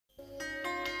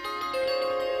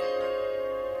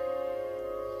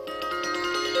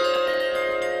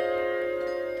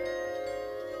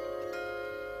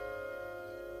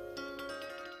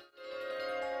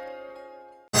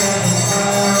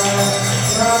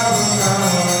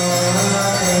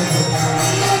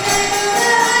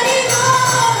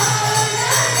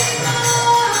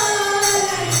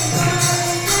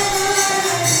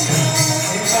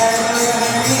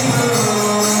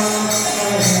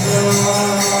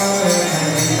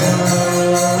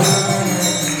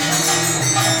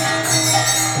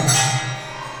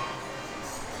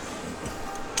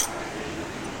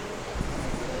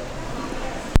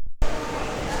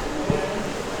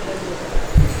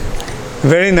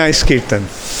Very nice kirtan.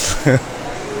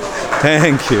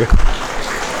 Thank you.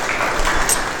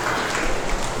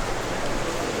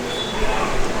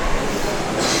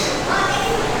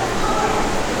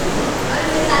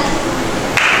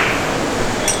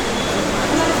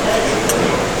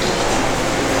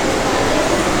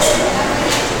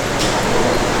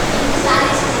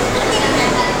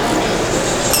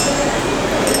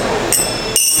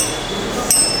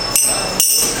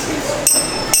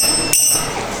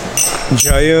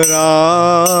 Jaya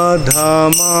Radha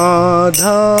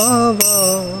Madhava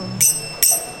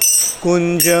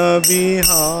Kunja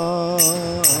Bihari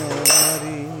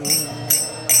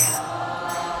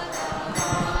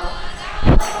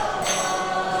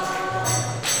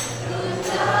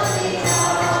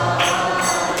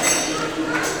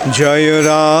Jaya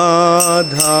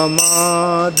Radha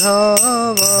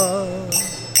Madhava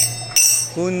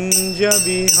Kunja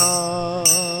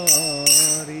Bihari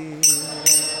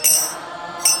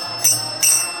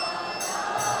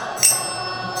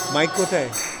mic কোথায়?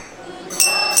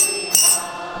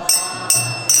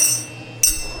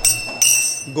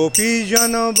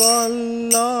 গোপীজন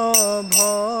বল্লভ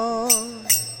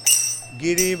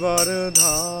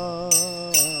গিরিবরধারী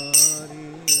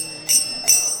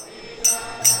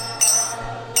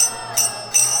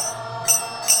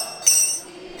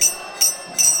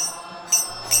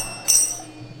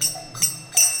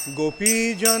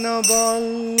গোপীজন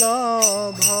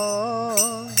বল্লভ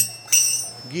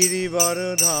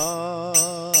গিরিবরধারী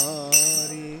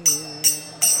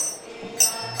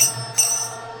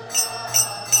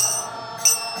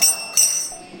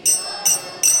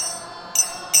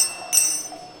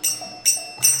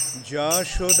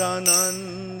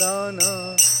যশোদানন্দন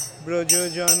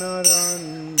ব্রজজনরঞ্জন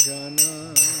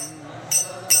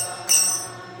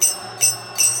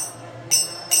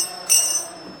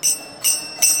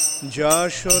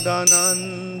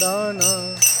যশোদানন্দন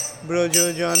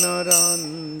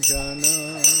ব্রজজনরঞ্জন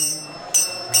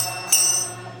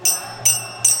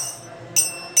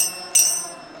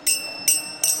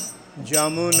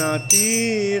যমুনা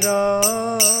তীর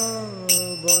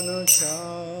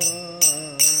বনচারী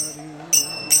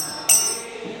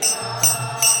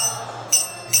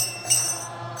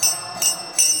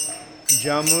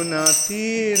যমুনা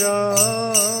তীর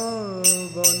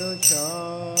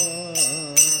বনচারী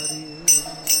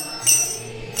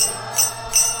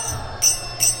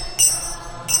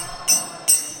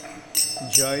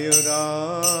জয়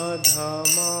রাধা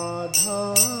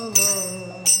মাধব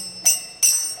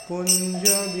কুঞ্জ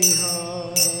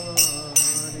বিহারী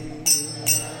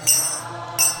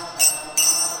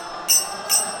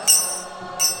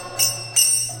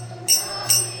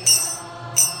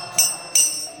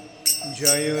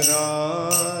জয়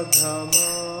রাধা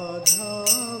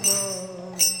মাধব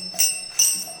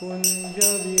কুঞ্জ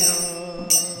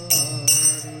বিহারী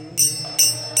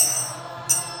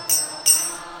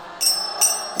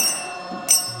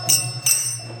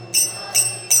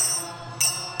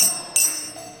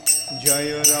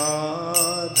জয়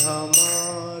রাধা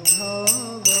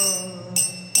মাধব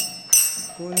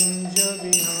কুঞ্জ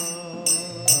বিহারী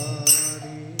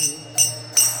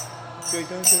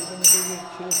চৈতন্য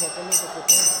ছিল সকালে তো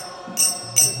কোথায়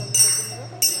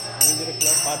আমি যেটা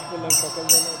ক্লাস পাঠ করলাম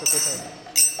সকালবেলা ওটা কোথায়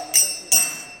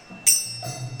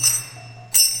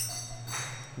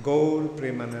গৌর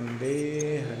প্রেমানন্দে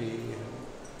হরি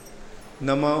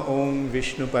नमः ओम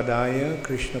विष्णुपदाय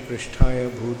कृष्णपृष्ठाय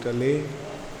भूतले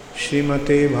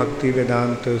श्रीमते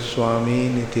भक्तिवेदांत स्वामी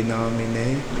निति नामिने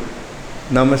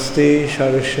नमस्ते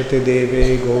सरस्वती देवे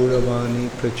गौरवाणी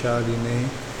प्रचारिणे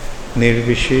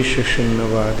निर्विशेष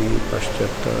शून्यवादी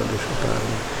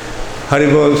पश्चात्तरशतानि हरि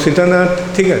बोल सीतानाथ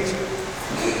ठीक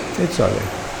है चले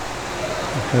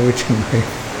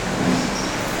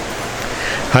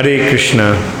हरे Krishna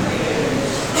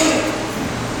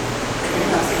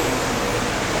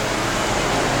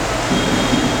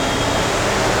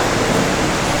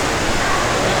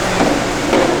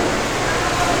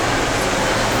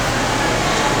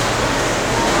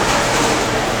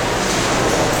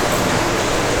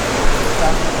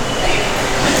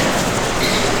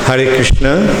Hare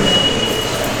Krishna.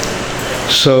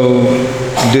 So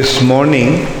this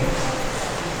morning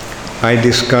I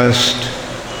discussed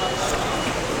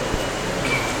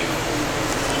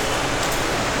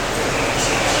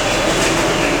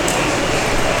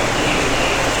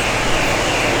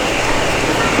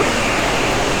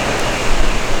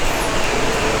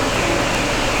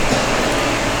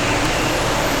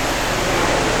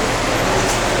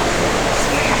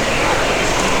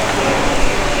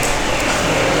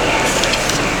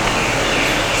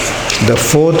the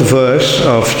fourth verse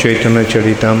of Chaitanya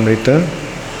Charitamrita.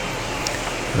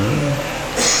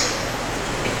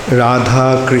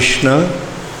 Radha Krishna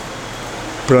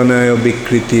Pranaya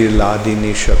Vikriti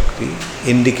Ladini Shakti,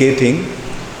 indicating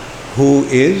who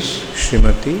is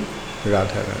Srimati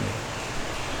Radharani.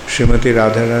 Srimati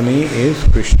Radharani is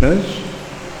Krishna's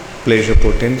pleasure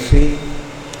potency,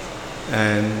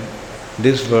 and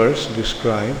this verse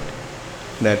described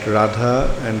that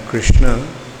Radha and Krishna,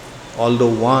 although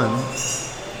one,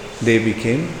 they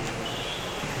became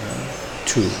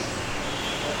two.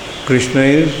 Krishna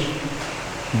is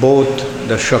both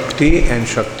the Shakti and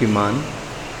Shaktiman,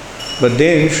 but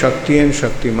then Shakti and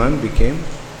Shaktiman became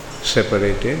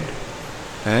separated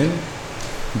and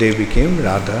they became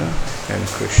Radha and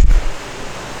Krishna.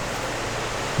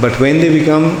 But when they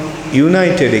become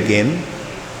united again,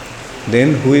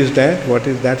 then who is that? What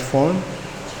is that form?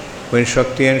 When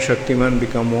Shakti and Shaktiman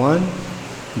become one,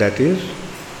 that is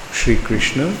Sri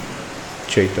Krishna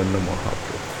Chaitanya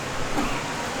Mahaprabhu.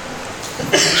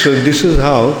 So this is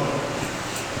how,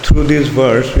 through this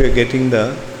verse, we are getting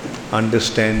the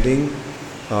understanding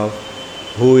of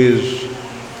who is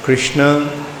Krishna,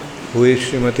 who is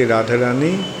Srimati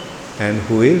Radharani, and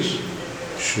who is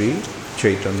Sri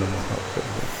Chaitanya Mahaprabhu.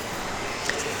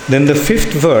 Then the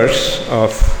fifth verse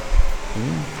of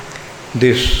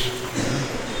this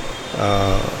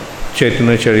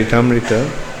Chaitanya Charitamrita,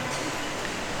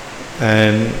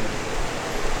 and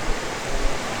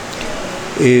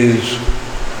is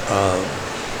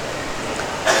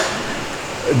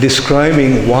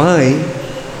describing why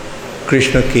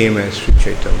Krishna came as Sri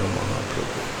Chaitanya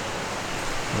Mahaprabhu.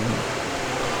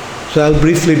 So I'll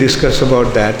briefly discuss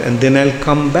about that, and then I'll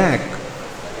come back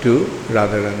to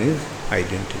Radharani's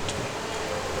identity.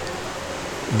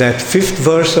 That fifth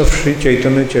verse of Sri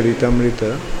Chaitanya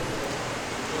Charitamrita,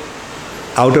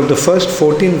 out of the first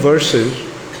 14 verses,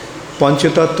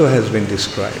 Panchatattva has been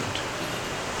described.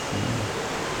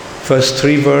 First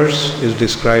 3 verses is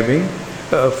describing,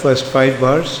 first 5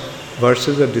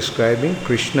 verses are describing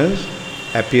Krishna's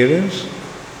appearance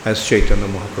as Chaitanya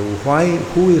Mahaprabhu. Why?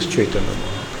 Who is Chaitanya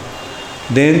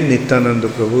Mahaprabhu? Then Nityananda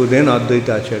Prabhu, then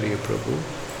Advaita Acharya Prabhu,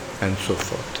 and so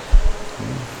forth.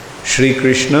 Shri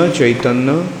Krishna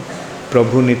Chaitanya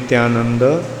Prabhu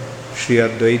Nityananda Shri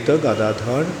Advaita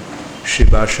Gadadhar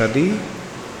Shivasadi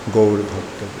Gaur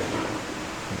Bhakta.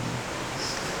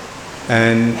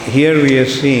 And here we are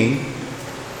seeing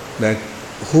that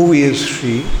who is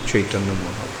Sri Chaitanya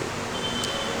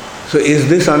Mahaprabhu. So is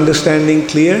this understanding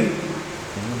clear?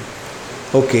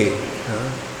 Okay.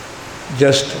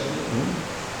 Just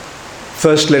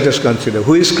first let us consider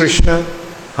who is Krishna.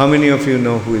 How many of you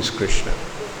know who is Krishna?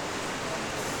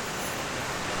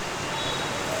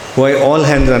 Why all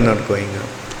hands are not going up?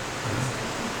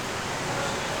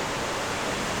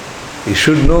 You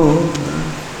should know.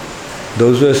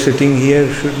 Those who are sitting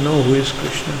here should know who is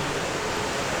Krishna.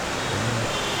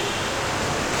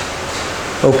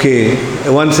 Okay,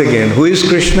 once again, who is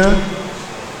Krishna?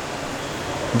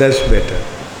 That's better.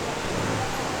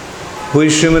 Who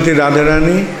is Srimati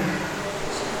Radharani?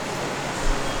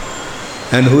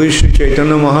 And who is Sri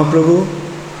Chaitanya Mahaprabhu?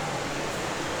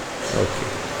 Okay.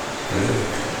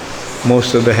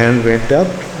 Most of the hands went up.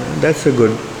 That's a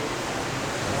good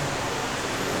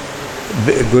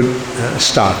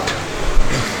start.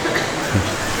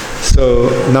 So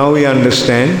now we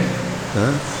understand.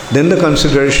 Then the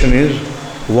consideration is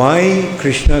why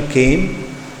Krishna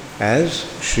came as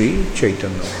Sri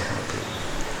Chaitanya Mahaprabhu.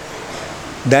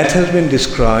 That has been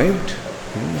described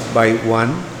by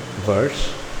one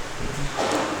verse.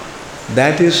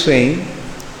 That is saying,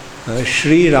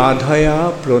 Shri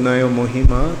Radhaya Pranaya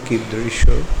Mohima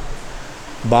Kidrisha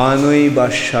Banoi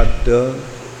Bashadda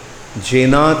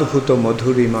Jenadbhuta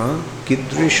Madhurima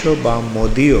Kidrisha Ba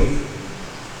Modiyo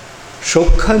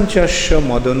Shokhanchasya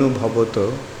Madanu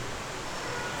Bhavato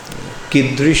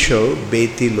Kidrisha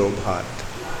Beti Lobhat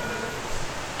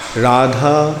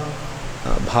Radha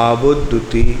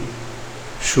Bhavoduti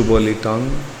Shubalitang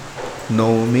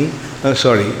Naumi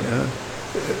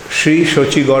Shri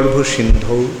Shochigarbha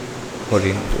Sindhu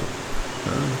Horindu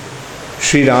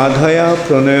Shri Radhaya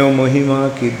Pranaya Mohima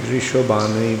Kidrisha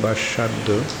Banai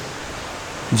Bashadda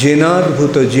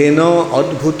Jenadbhuta Jena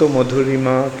Adbhuta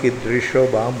Madhurima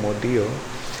Kidrisha Ba Modiyo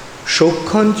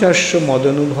Shokhanchasya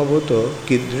Madanubhavato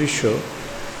Kidrisha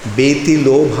Beti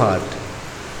Lobhat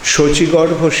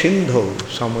Shochigarbha Sindhu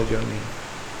Samajani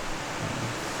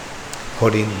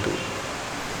Horindu.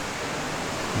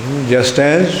 Just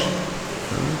as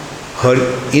her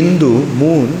Indu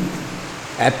moon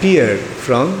appeared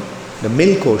from the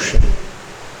milk ocean,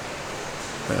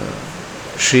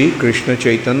 Sri Krishna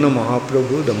Chaitanya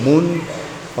Mahaprabhu, the moon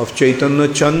of Chaitanya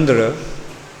Chandra,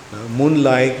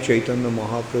 moon-like Chaitanya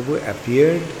Mahaprabhu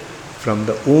appeared from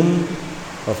the womb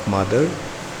of Mother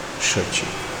Shachi.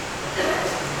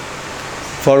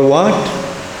 For what?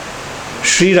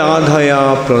 Shri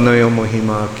Radhaya Pranaya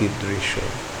Mahima Kidrisha.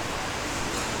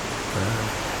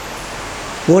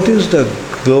 What is the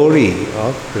glory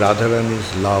of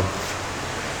Radharani's love?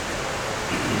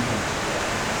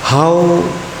 How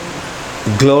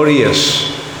glorious,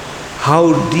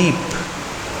 how deep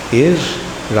is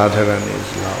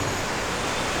Radharani's love?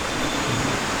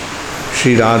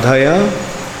 Shri Radhaya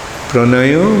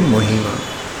Pranaya Mahima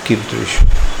Kidrisha.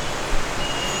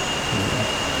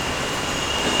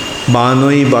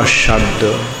 Banoi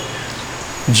Bashadda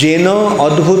Jena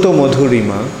Adbhuta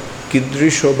Madhurima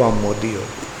Kidrisho ba Modiya.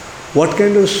 What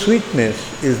kind of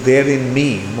sweetness is there in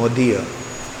me, Modiya,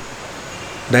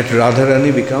 that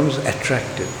Radharani becomes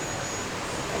attracted?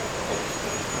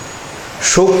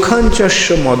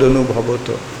 Shokhanchasya Madanu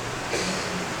Bhavato.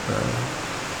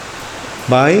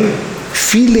 By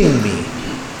feeling me,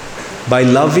 by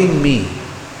loving me,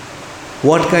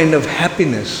 what kind of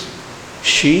happiness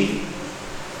she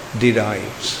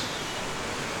derives.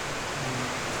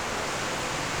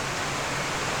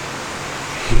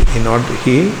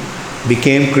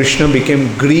 Krishna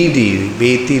became greedy,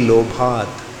 Beti Lobhat.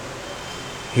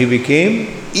 He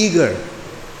became eager.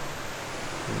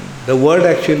 The word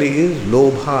actually is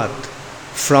Lobhat,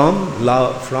 from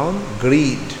love, from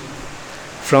greed.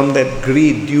 From that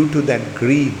greed, due to that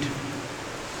greed,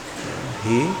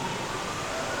 he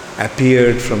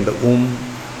appeared from the womb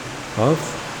of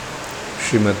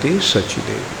Srimati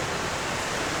Sachidevi.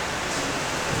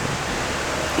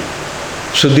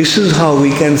 So this is how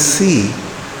we can see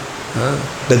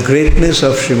the greatness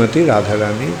of Srimati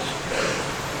Radharani's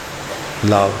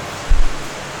love.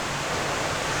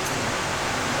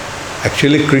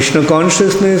 Actually, Krishna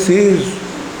consciousness is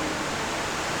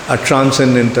a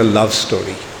transcendental love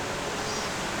story.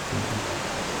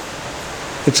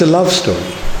 It's a love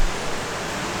story.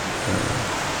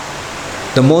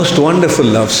 The most wonderful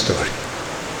love story.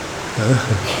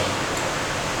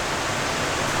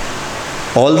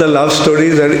 All the love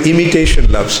stories are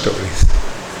imitation love stories.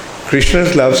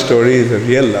 Krishna's love story is a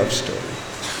real love story.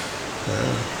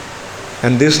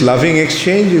 And this loving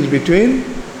exchange is between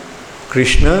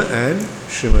Krishna and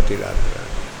Srimati Radharani.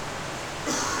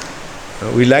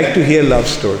 We like to hear love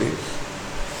stories.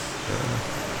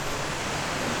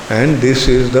 And this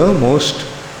is the most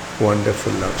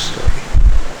wonderful love story.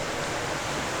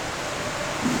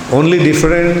 Only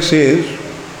difference is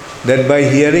that by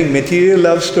hearing material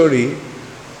love story,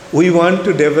 we want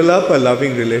to develop a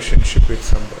loving relationship with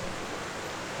somebody.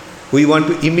 We want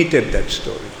to imitate that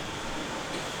story.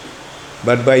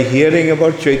 But by hearing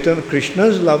about Chaitanya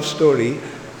Krishna's love story,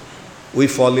 we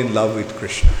fall in love with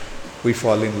Krishna. We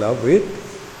fall in love with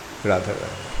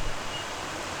Radharani.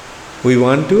 We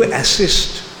want to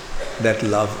assist that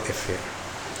love affair.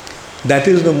 That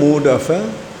is the mood of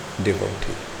a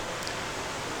devotee.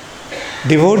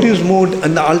 Devotee's mood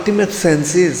and the ultimate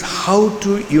sense is how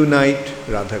to unite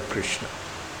Radha Krishna.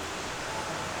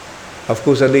 Of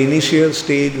course, at the initial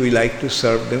stage, we like to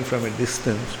serve them from a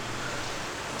distance.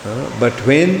 But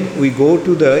when we go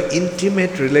to the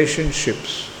intimate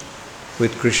relationships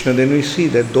with Krishna, then we see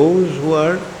that those who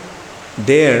are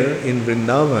there in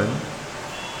Vrindavan,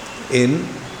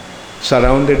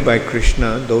 surrounded by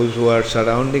Krishna, those who are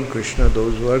surrounding Krishna,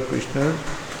 those who are Krishna's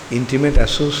intimate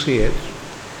associates,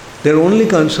 their only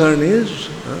concern is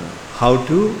how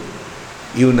to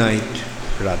unite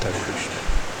Radha Krishna.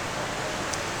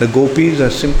 The gopis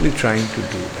are simply trying to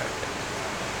do that.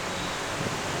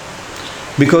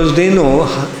 Because they know,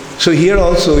 so here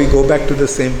also we go back to the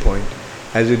same point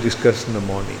as we discussed in the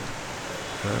morning.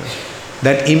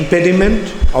 That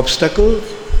impediment, obstacles,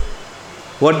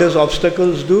 what does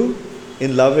obstacles do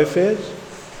in love affairs?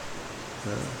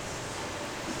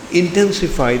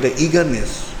 Intensify the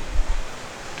eagerness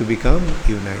to become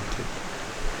united.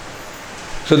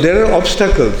 So there are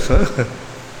obstacles.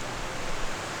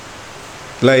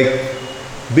 Like,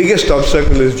 biggest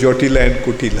obstacle is Jyotila and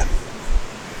Kutila.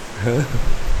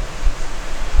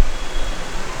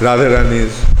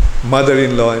 Radharani's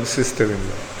mother-in-law and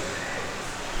sister-in-law.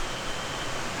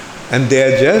 And they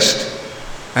are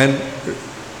and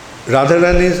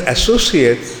Radharani's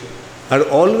associates are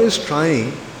always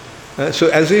trying, so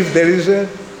as if there is a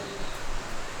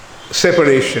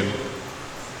separation,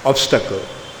 obstacle.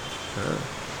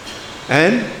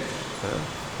 And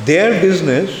their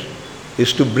business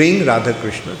is to bring Radha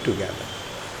Krishna together.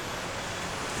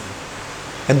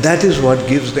 And that is what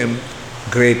gives them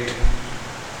great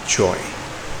joy.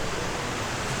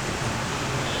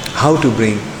 How to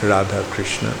bring Radha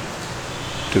Krishna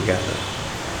together.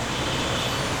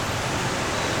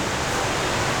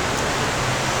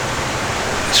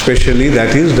 Especially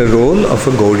that is the role of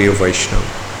a Gauriya Vaishnava.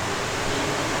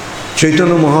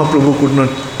 Chaitanya Mahaprabhu could not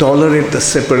tolerate the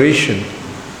separation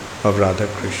of Radha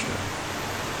Krishna.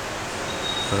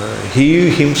 He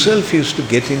himself used to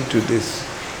get into this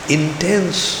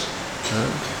intense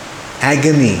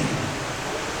agony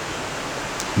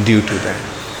due to that.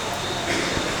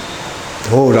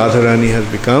 Oh, Radharani has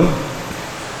become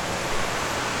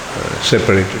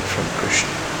separated from Krishna.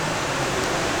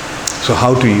 So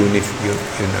how to unite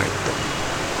them?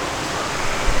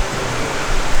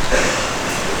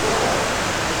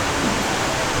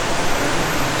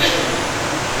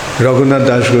 Raghunath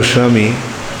Das Goswami,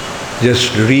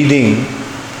 just reading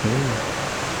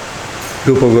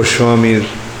Rupa Goswami's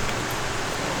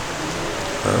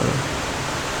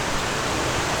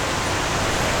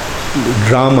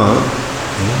drama,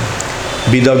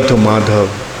 Vidagdha Madhav,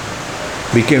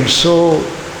 became so,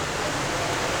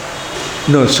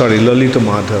 Lalita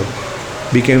Madhav,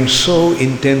 became so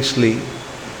intensely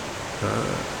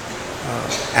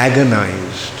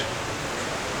agonized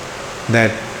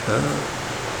that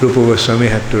Rupa Goswami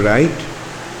had to write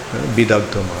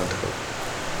Vidagdha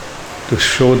Madhav to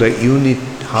show the unit,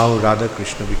 how Radha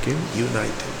Krishna became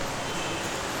united.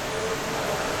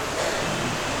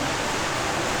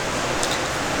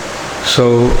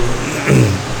 So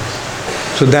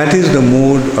that is the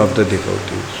mood of the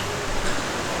devotees.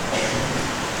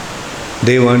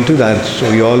 They want to that, so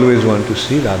we always want to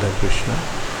see Radha Krishna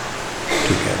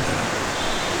together.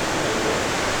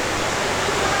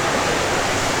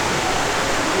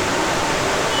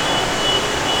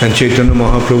 And Chaitanya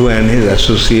Mahaprabhu and his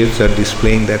associates are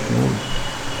displaying that mood.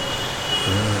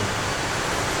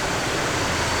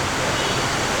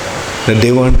 That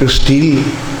they want to steal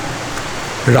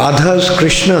Radha's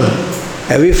Krishna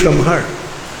away from her.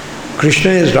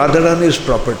 Krishna is Radharani's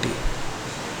property.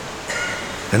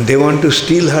 And they want to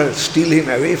steal him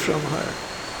away from her.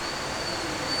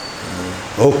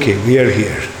 Okay, we are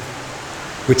here.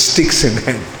 With sticks in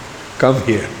hand. Come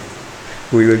here.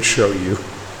 We will show you.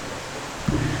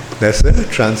 That's a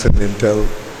transcendental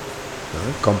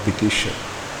competition.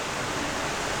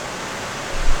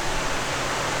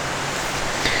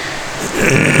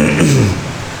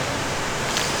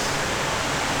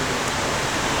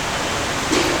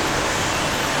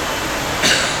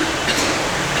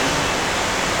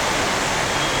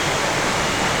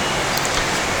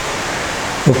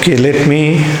 Okay, let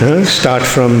me start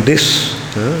from this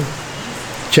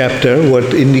chapter,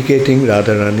 what indicating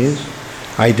Radharani's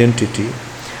identity.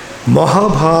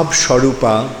 Mahabhav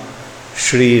Sharupa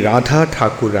Shri Radha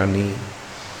Thakurani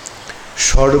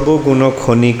Sarva Guna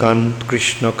Khoni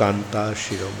Krishna Kanta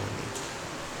Shiromani.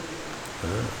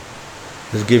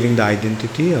 Is giving the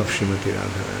identity of Srimati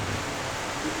Radharani.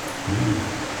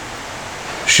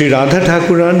 Shri Radha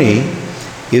Thakurani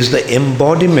is the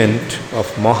embodiment of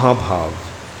Mahabhav.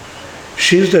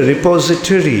 She is the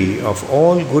repository of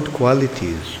all good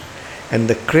qualities and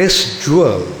the crest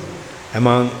jewel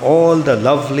among all the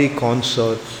lovely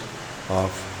consorts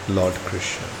of Lord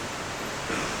Krishna.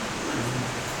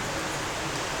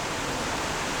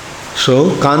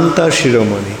 So, Kanta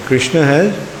Shiromani, Krishna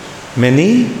has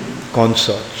many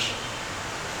consorts,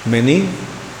 many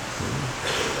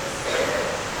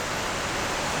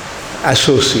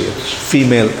associates,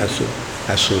 female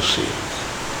associates.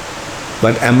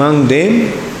 But among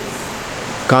them,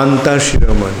 Kanta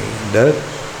Shiromani, the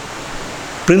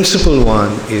principal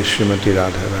one is Srimati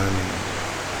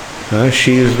Radharani.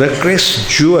 She is the crest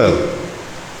jewel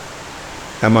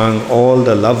among all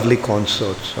the lovely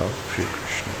consorts of Sri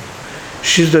Krishna.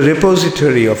 She is the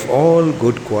repository of all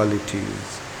good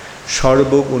qualities.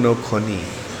 Sarva Guna Khoni,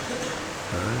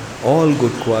 all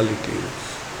good qualities.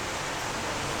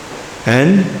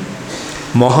 And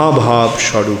Mahabhav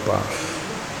Sharupa.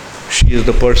 She is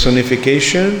the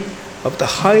personification of the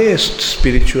highest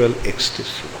spiritual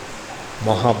ecstasy.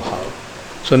 Mahabhav.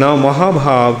 So now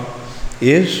Mahabhav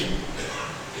is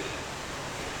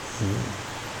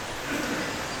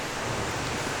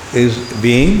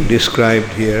being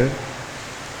described here.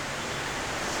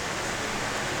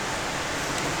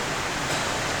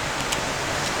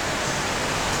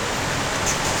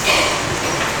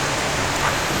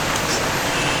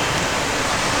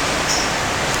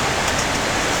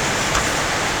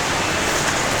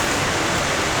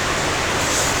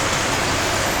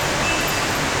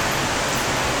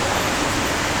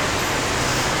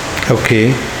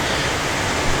 Okay.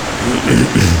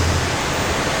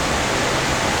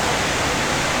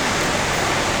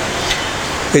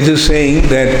 It is saying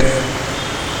that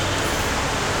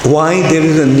why there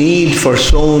is a need for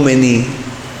so many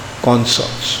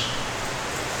consorts.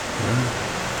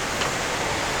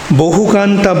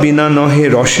 বহুকান্তা বিনা নহে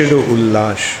রসের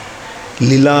উল্লাস,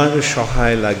 লীলার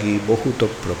সহায় লাগি বহুত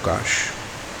প্রকাশ.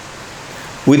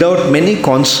 Without many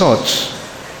consorts,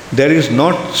 there is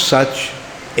not such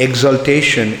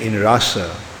exaltation in rasa.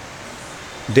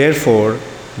 Therefore,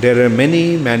 there are many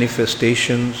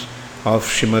manifestations of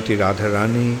Srimati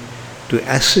Radharani to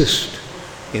assist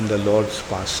in the Lord's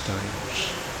pastimes.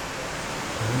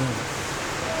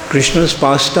 Krishna's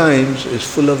pastimes is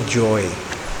full of joy.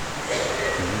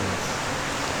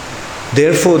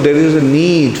 Therefore, there is a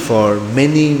need for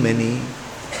many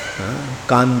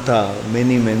kanta,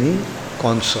 many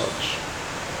consorts.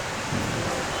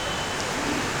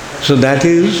 So that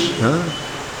is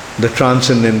the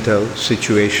transcendental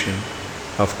situation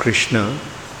of Krishna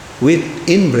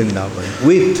in Vrindavan,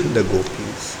 with the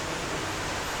gopis.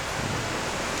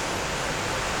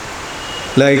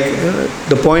 Like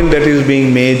the point that is being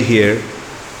made here,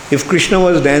 if Krishna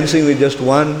was dancing with just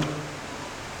one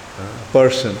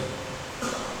person,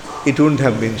 it wouldn't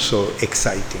have been so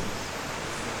exciting.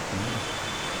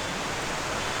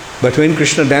 But when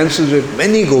Krishna dances with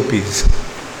many gopis,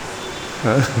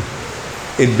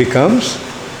 it becomes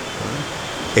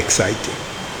exciting.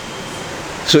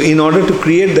 So in order to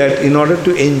create that, in order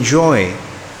to enjoy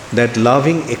that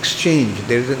loving exchange,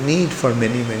 there is a need for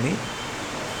many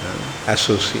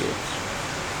associates.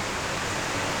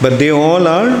 But they all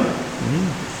are,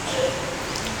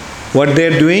 what they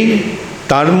are doing,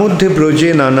 তার মধ্যে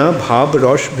ব্রজে নানা ভাব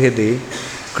রস ভেদে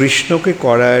কৃষ্ণকে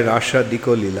করায় রাসাদিক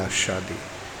লীলাস্বাদে.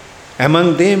 Among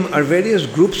them are various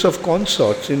groups of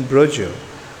consorts in Braja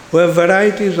who have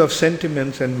varieties of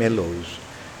sentiments and mellows.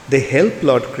 They help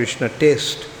Lord Krishna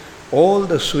taste all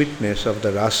the sweetness of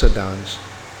the rasa dance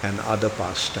and other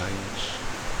pastimes.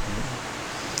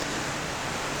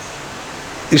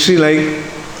 You see, like,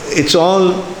 it's all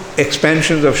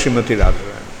expansions of Srimati Radharani.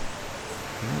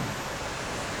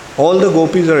 All the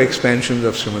gopis are expansions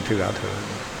of Srimati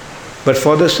Radharani. But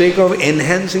for the sake of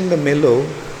enhancing the mellow,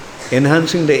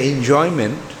 enhancing the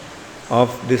enjoyment of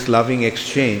this loving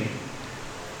exchange,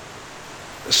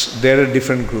 there are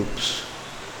different groups.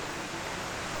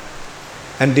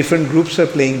 And different groups are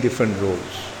playing different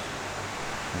roles.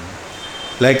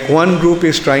 Like one group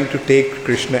is trying to take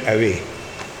Krishna away.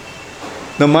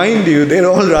 Now mind you, they're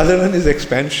all Radharani's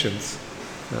expansions.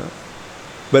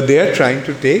 But they are trying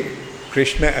to take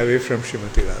Krishna away from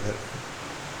Srimati Radharani.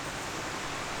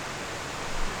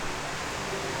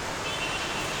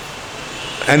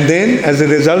 And then, as a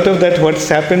result of that, what's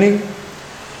happening?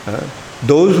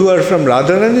 Those who are from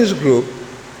Radharani's group,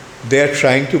 they are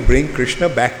trying to bring Krishna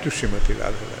back to Srimati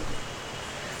Radharani.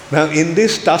 Now, in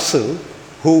this tussle,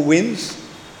 who wins?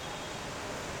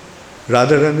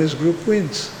 Radharani's group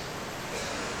wins.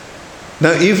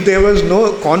 Now, if there was no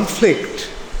conflict,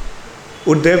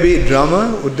 would there be drama?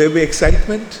 Would there be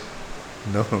excitement?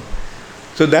 No.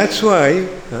 So that's why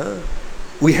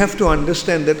we have to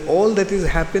understand that all that is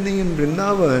happening in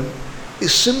Vrindavan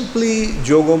is simply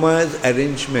Jogomaya's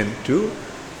arrangement to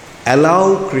allow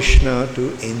Krishna to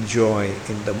enjoy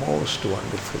in the most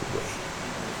wonderful way.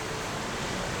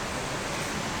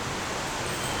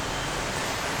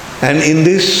 And in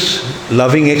this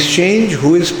loving exchange,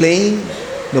 who is playing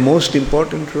the most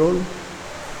important role?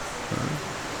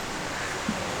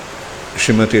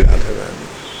 Srimati Radharani.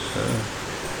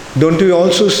 Don't we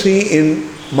also see in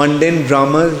mundane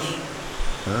dramas,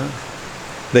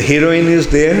 the heroine is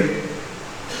there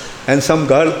and some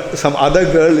other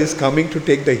girl is coming to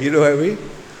take the hero away?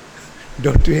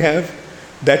 Don't we have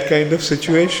that kind of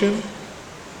situation?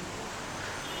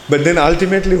 But then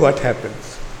ultimately what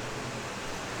happens?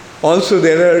 Also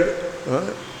there are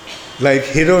like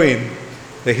heroine,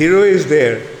 the hero is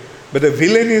there, but the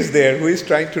villain is there who is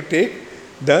trying to take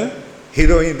the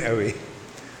heroine away,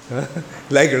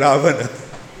 like Ravana.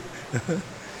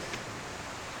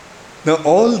 Now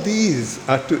all these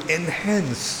are to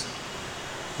enhance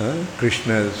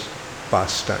Krishna's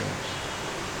pastimes.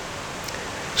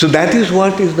 So that is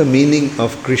what is the meaning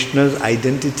of Krishna's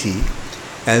identity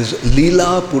as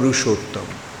Lila Purushottam.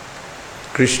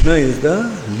 Krishna is the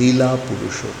Lila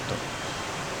Purushottam.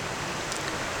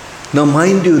 Now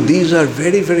mind you, these are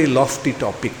very lofty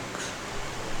topics.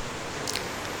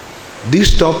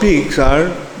 These topics are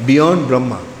beyond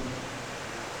Brahma.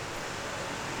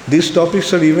 These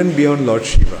topics are even beyond Lord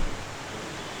Shiva.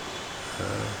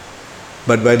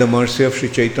 But by the mercy of Sri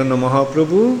Chaitanya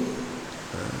Mahaprabhu,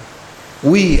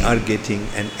 we are getting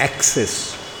an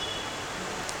access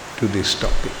to these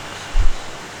topics.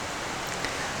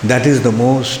 That is the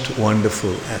most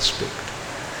wonderful aspect.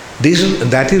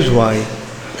 That is why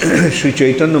Sri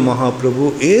Chaitanya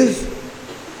Mahaprabhu is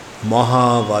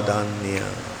Mahavadanya.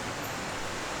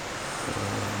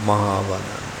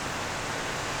 Mahavana.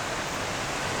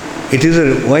 It is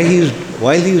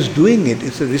while he is doing it,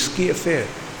 it's a risky affair.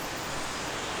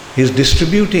 He is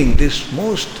distributing this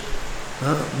most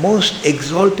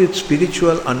exalted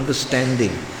spiritual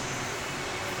understanding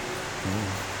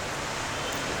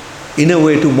in a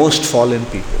way to most fallen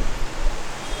people.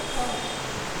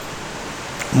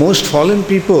 Most fallen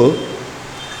people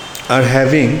are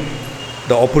having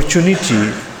the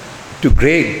opportunity to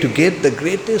get the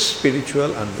greatest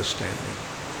spiritual understanding.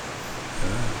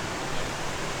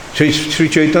 Sri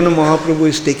Chaitanya Mahaprabhu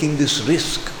is taking this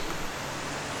risk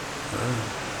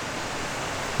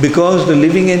because the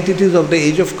living entities of the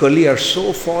age of Kali are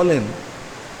so fallen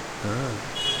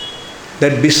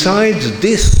that besides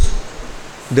this,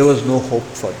 there was no hope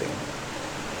for them.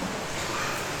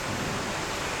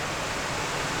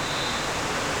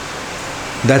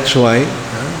 That's why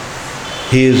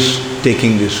he is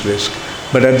taking this risk.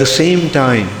 But at the same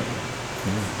time,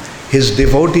 his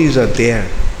devotees are there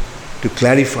to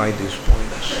clarify these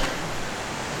points.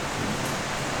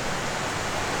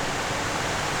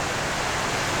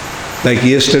 Like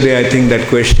yesterday, I think that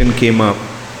question came up,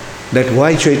 that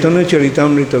why Chaitanya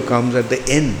Charitamrita comes at the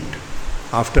end,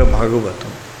 after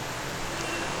Bhagavatam.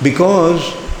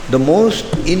 Because the most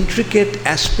intricate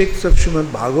aspects of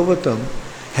Srimad Bhagavatam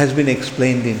has been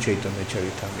explained in Chaitanya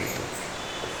Charitamrita.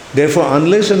 Therefore,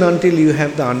 unless and until you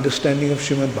have the understanding of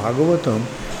Srimad Bhagavatam,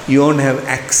 you won't have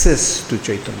access to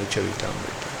Chaitanya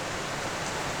Charitamrita.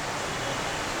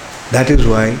 That is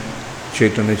why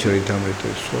Chaitanya Charitamrita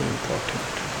is so important.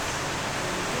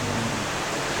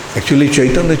 Actually,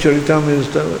 Chaitanya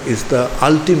Charitamrita is the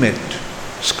ultimate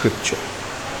scripture.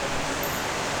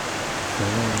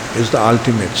 Is the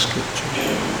ultimate scripture.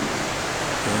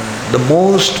 The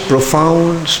most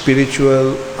profound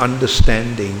spiritual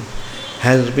understanding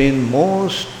has been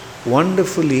most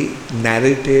wonderfully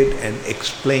narrated and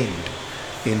explained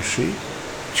in Sri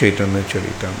Chaitanya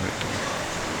Charitamrita.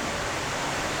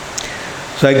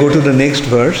 So I go to the next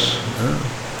verse.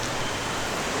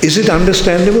 Is it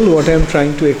understandable what I am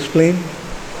trying to explain?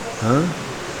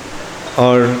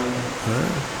 Or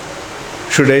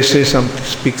should I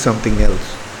speak something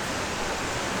else?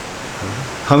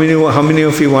 How many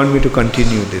of you want me to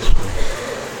continue this one?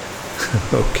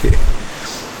 Okay.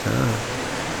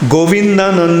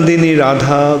 Govinda Nandini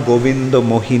Radha Govinda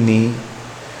Mohini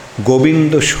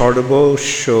Govinda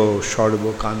Sharbosho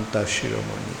Sharbokanta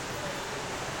Shiromani.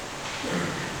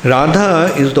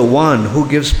 Radha is the one who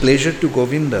gives pleasure to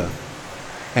Govinda,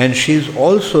 and she is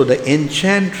also the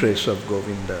enchantress of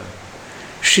Govinda.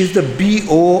 She is the be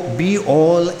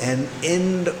all and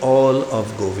end all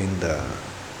of Govinda,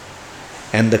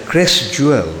 and the crest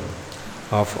jewel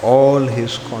of all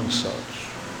his consorts.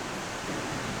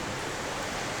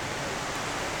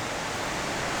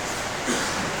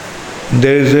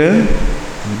 There is a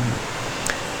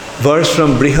verse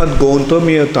from Brihad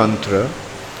Gautamiya Tantra,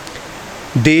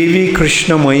 Devi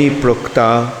Krishnamayi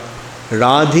Prokta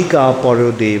Radhika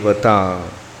Paro Devata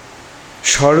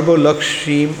Sharva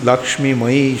Lakshmi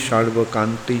Mayi Sharva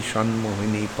Kanti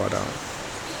Shanmohini Para.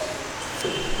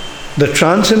 The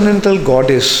transcendental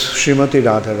goddess Srimati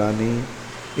Radharani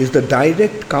is the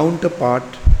direct counterpart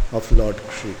of Lord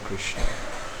Sri Krishna.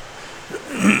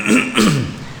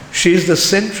 She is the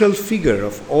central figure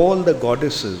of all the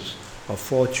goddesses of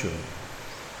fortune.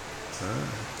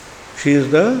 She is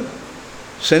the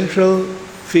central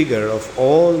figure of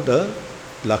all the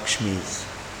Lakshmis.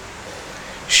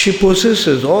 She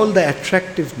possesses all the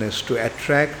attractiveness to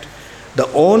attract the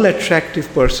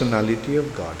all-attractive personality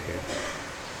of Godhead.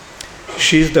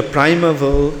 She is the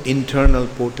primeval internal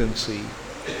potency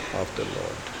of the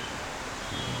Lord.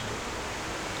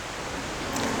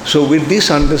 So with this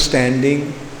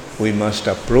understanding, we must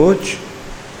approach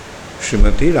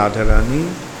Srimati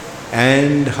Radharani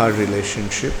and her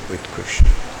relationship with Krishna.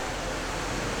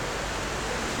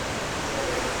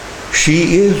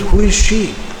 She is, who is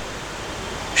she?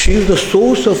 She is the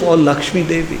source of all Lakshmi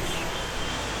Devis.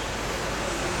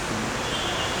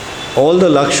 All the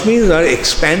Lakshmis are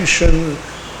expansions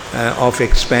of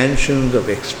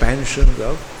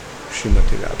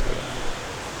Srimati Radharani.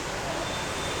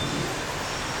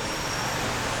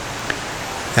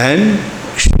 And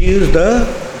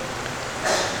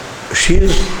she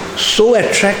is so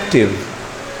attractive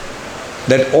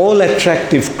that all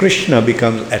attractive Krishna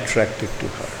becomes attractive to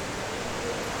her.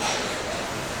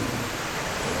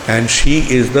 And she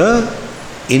is the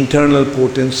internal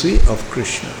potency of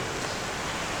Krishna.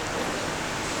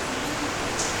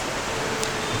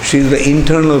 She is the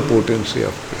internal potency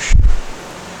of Krishna.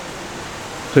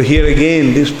 So here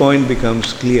again, this point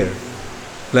becomes clear.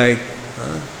 Like,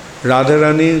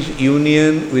 Radharani's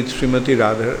union with Srimati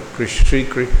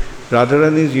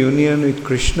Radharani's union with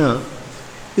Krishna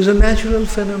is a natural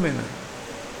phenomenon.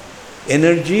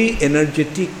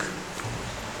 Energetic.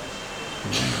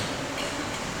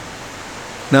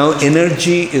 Now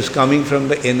energy is coming from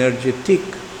the energetic.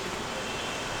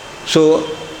 So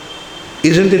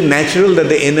isn't it natural that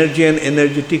the energy and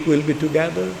energetic will be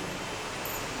together?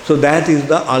 So that is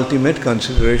the ultimate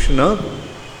consideration of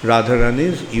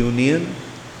Radharani's union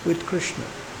with Krishna.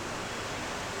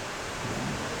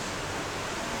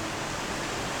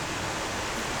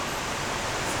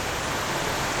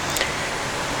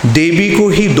 Devi ko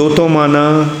hi doto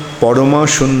mana parama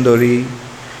sundari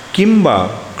kimba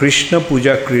Krishna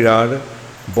puja krirar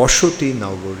bashoti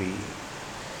nagari.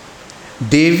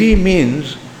 Devi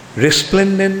means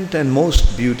resplendent and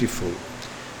most beautiful.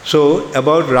 So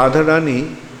about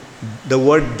Radharani, the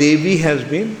word Devi has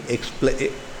been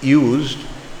used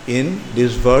in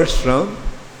this verse from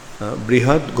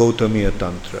Brihad Gautamiya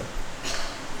Tantra.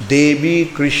 Devi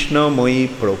Krishna Mai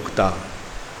Prokta.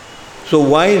 So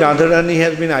why Radharani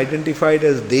has been identified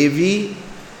as Devi?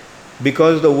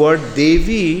 Because the word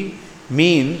Devi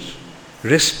means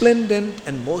resplendent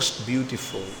and most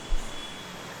beautiful.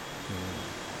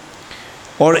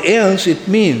 Or else it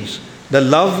means the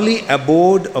lovely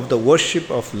abode of the worship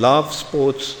of love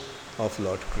sports of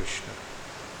Lord Krishna.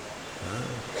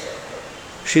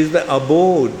 She is the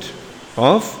abode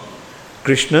of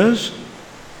Krishna's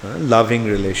loving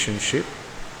relationship,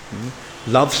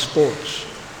 love sports.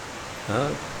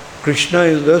 Krishna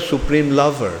is the supreme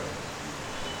lover,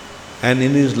 and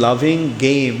in his loving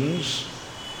games,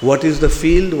 what is the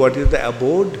field, what is the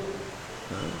abode?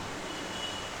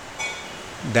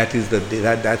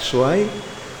 That's why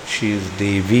she is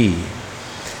Devi.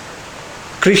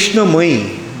 Krishna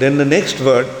Mai. Then the next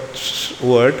word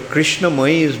Krishna Mai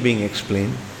is being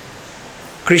explained.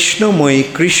 Krishna Mai,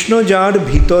 Krishna jar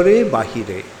bhitore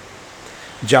bahire,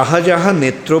 jaha jaha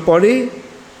netro pore,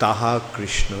 taha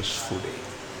Krishna sfure.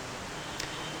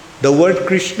 The word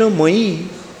Krishna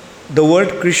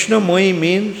Mai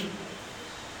means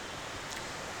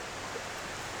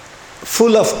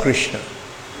full of Krishna.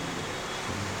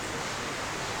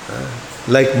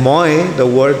 Like Moy, the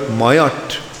word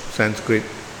Mayat, Sanskrit,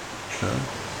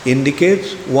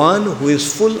 indicates one who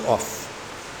is full of.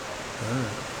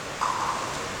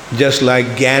 Just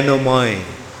like Gyanamoy,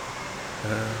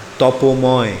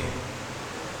 Tapomoy.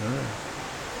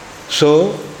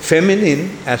 So,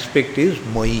 feminine aspect is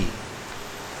Moi.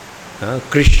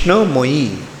 Krishna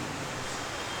Moi.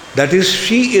 That is,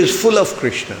 she is full of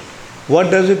Krishna.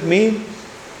 What does it mean?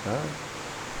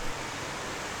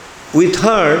 With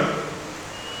her,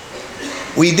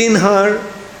 within her,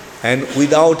 and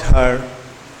without her,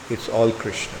 it's all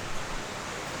Krishna.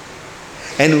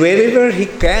 And wherever he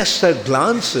casts her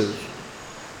glances,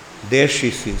 there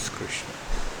she sees Krishna.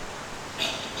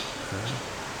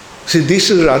 See, this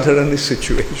is Radharani's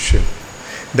situation.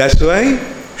 That's why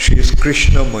she is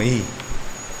Krishna Mahi.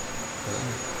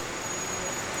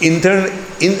 In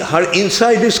her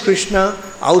inside is Krishna,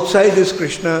 outside is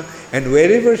Krishna, and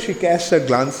wherever she casts her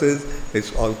glances,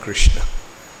 it's all Krishna.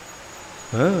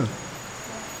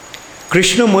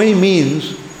 Krishnamai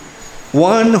means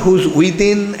one who's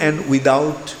within and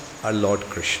without our Lord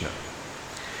Krishna.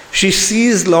 She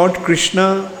sees Lord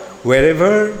Krishna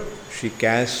wherever she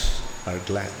casts her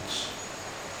glance.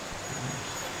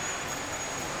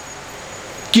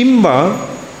 Kimba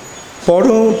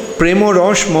poro premo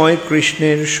rashmoy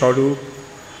Krishner Charu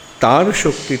tar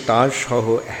shakti tar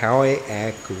saho hoy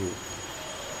ek roop.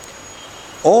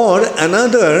 Or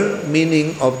another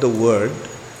meaning of the word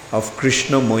of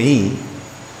Krishna Mai,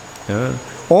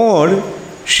 or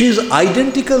she is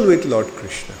identical with Lord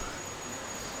Krishna.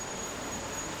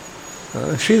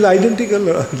 She is identical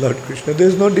with Lord Krishna. There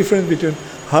is no difference between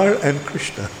her and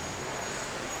Krishna.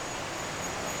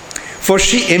 For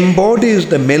she embodies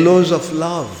the mellows of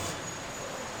love.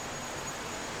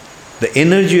 The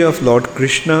energy of Lord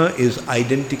Krishna is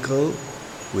identical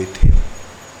with him.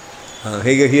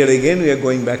 Here again we are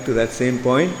going back to that same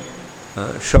point.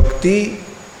 Shakti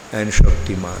and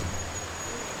Shaktiman.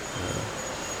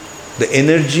 The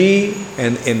energy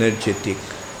and energetic.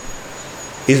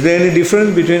 Is there any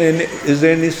difference between, is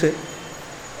there any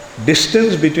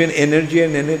distance between energy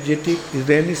and energetic? Is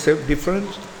there any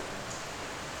difference?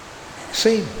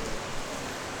 Same.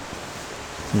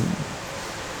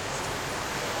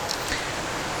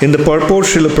 In the purport,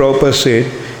 Srila Prabhupada said,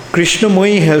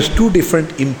 Krishnamai has two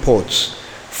different imports.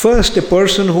 First, a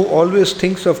person who always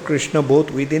thinks of Krishna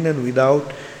both within and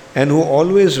without, and who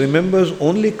always remembers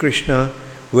only Krishna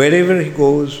wherever he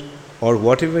goes or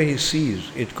whatever he sees,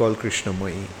 it's called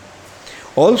Krishnamai.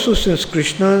 Also, since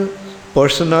Krishna's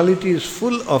personality is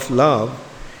full of love,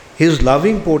 his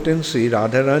loving potency,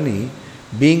 Radharani,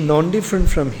 being non-different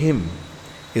from him,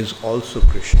 is also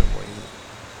Krishnamoyi.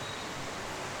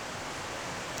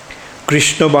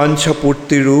 Krishna Vancha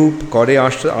Purti Roop Kore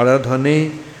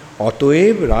Aradhane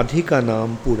Otoev Radhika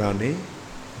Nam Purane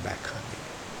Bakhane.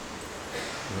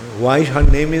 Why her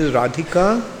name is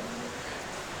Radhika?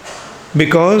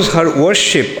 Because her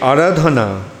worship,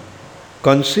 Aradhana,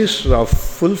 consists of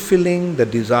fulfilling the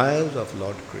desires of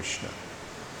Lord Krishna.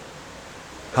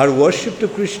 Her worship to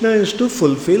Krishna is to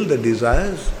fulfill the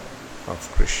desires of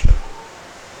Krishna.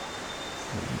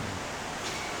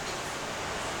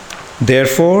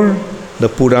 Therefore, the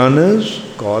Puranas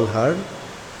call her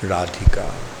Radhika,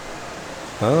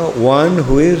 one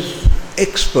who is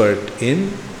expert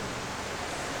in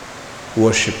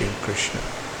worshipping Krishna,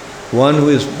 one who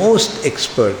is most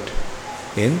expert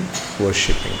in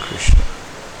worshipping Krishna.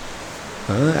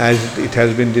 As it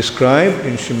has been described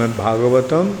in Srimad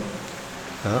Bhagavatam,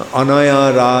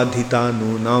 Anaya Radhita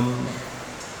Nunam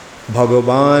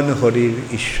Bhagavan Harir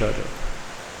Ishvara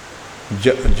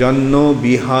Janno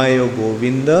Bihaya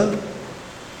Govinda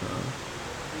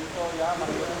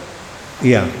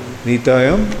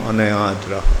Nitayam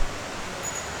Anayadraha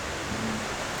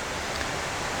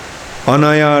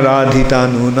Anaya Radhita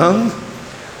Nunam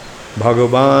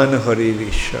Bhagavan Harir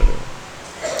Ishvara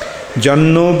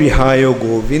Janno Bihaya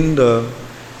Govinda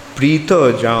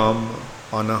Prita Jam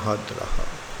Anahadraha.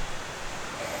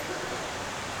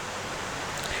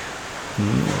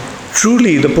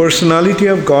 Truly, the personality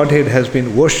of Godhead has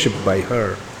been worshipped by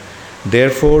her.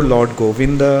 Therefore, Lord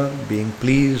Govinda, being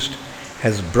pleased,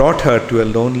 has brought her to a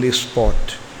lonely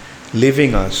spot,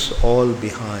 leaving us all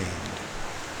behind.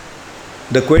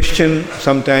 The question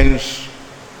sometimes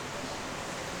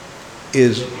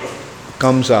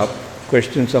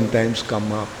questions sometimes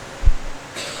come up,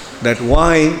 that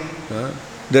why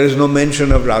there is no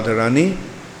mention of Radharani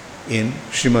in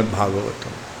Srimad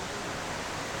Bhagavatam.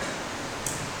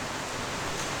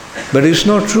 But it's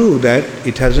not true that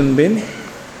it hasn't been,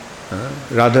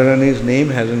 Radharani's name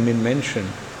hasn't been mentioned.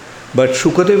 But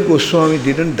Shukadev Goswami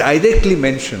didn't directly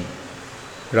mention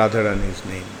Radharani's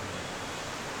name.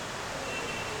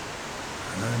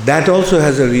 That also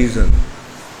has a reason,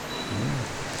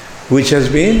 which has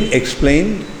been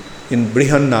explained in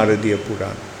Brihan Naradiya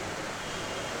Purana.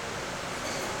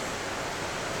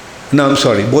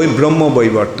 Brahma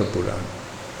Vaivarta Purana.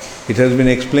 It has been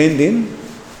explained in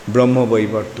Brahma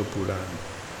Vaivarta Purana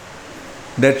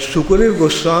that Shukadev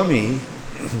Goswami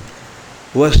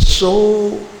was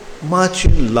so much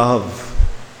in love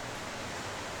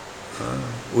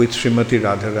with Srimati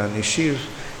Radharani.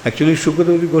 Actually,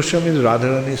 Shukadev Goswami is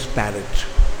Radharani's parrot.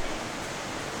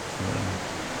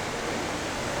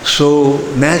 So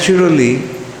naturally,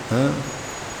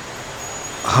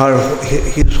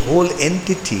 his whole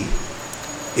entity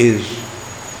is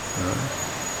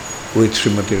with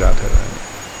Srimati Radharani,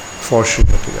 for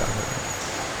Srimati Radharani.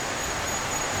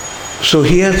 So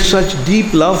he had such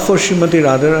deep love for Srimati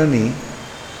Radharani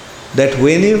that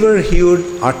whenever he would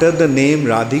utter the name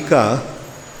Radhika,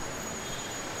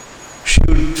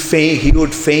 he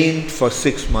would faint for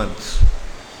 6 months.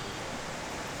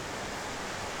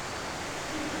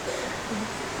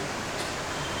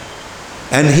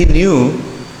 And he knew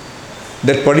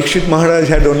that Parikshit Maharaj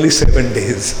had only 7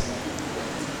 days.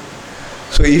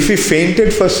 So if he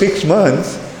fainted for 6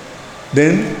 months,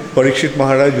 then Parikshit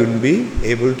Maharaj wouldn't be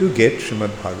able to get Srimad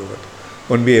Bhagavatam,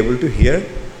 wouldn't be able to hear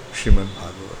Srimad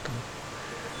Bhagavatam.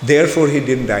 Therefore he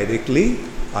didn't directly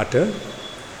utter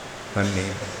her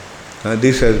name.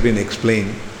 This has been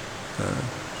explained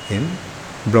in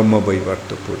Brahma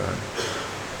Vaivarta Purana.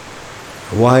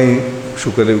 Why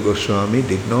Shukadev Goswami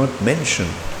did not mention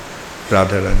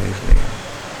Radharani's name.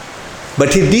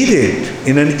 But he did it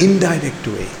in an indirect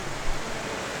way.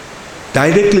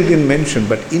 Directly didn't mention,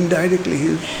 but indirectly he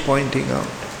is pointing out.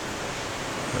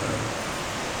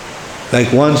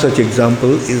 Like one such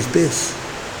example is this.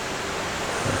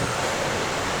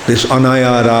 This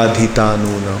Anaya Radhita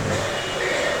Nunam.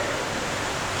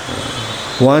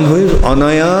 One who is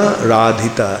Anaya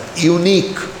Radhita,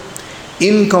 unique,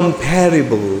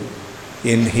 incomparable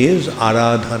in his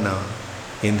aradhana,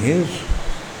 in his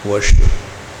worship,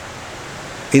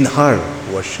 in her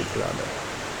worship rather.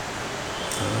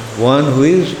 One who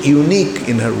is unique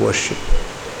in her worship.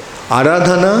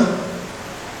 Aradhana,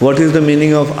 what is the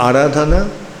meaning of aradhana?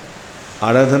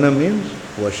 Aradhana means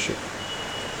worship.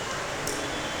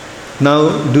 Now,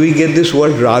 do we get this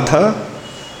word Radha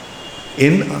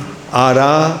in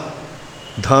aradhana?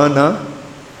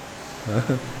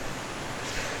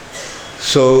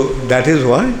 So that is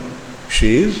why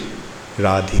she is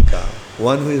Radhika,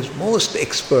 one who is most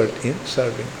expert in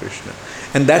serving Krishna.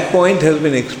 And that point has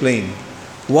been explained.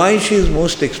 Why she is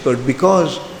most expert?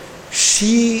 Because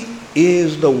she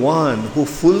is the one who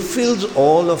fulfills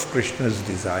all of Krishna's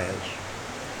desires.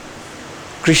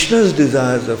 Krishna's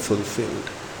desires are fulfilled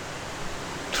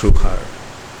through her.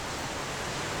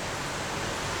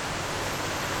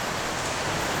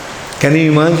 Can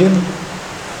you imagine?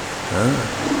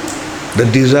 The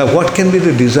desire, what can be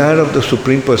the desire of the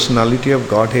Supreme Personality of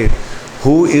Godhead,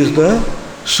 who is the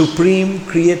Supreme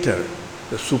Creator,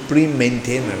 the Supreme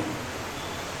Maintainer?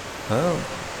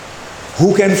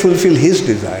 Who can fulfill his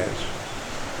desires?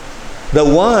 The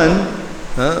one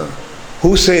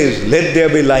who says, let there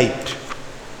be light,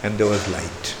 and there was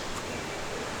light.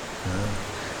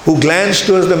 Who glanced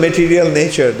towards the material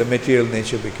nature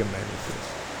became manifest.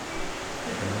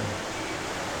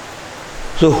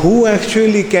 So who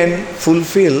actually can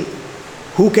fulfill,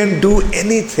 who can do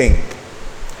anything?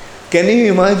 Can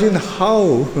you imagine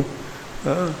how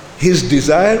his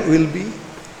desire will be?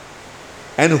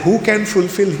 And who can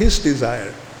fulfill his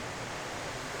desire?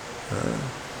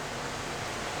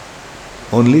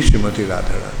 Only Srimati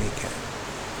Radharani can.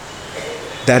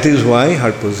 That is why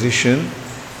her position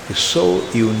is so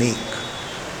unique.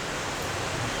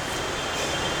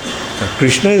 Now,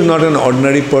 Krishna is not an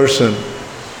ordinary person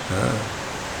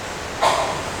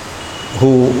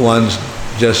who wants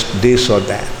just this or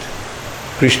that.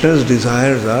 Krishna's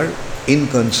desires are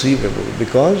inconceivable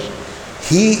because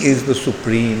he is the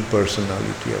Supreme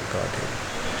Personality of Godhead.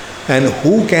 And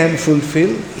who can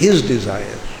fulfill his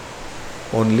desires?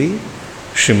 Only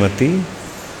Srimati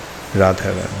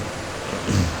Radharani.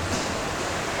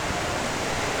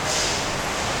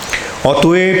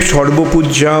 অতএব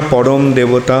সর্বপূজ্যা পরম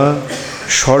দেবতা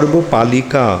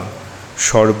সর্বপালিকা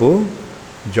সর্ব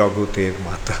জগতের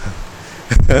মাতা.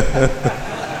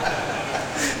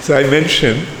 So I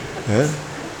mentioned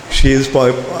she is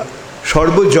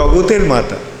সর্ব জগতের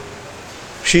মাতা.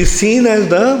 She is seen as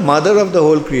the mother of the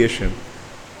whole creation.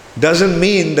 Doesn't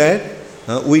mean that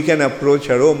we can approach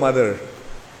her, oh mother.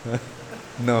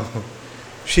 No,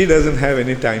 she doesn't have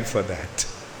any time for that.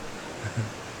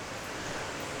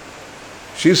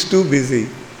 She is too busy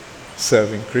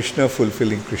serving Krishna,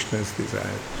 fulfilling Krishna's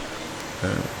desire.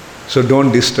 So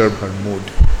don't disturb her mood.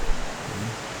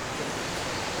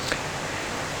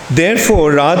 Therefore,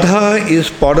 Radha is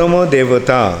Parama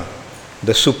Devata,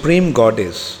 the supreme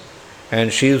goddess,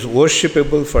 and she is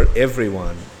worshipable for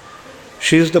everyone.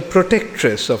 She is the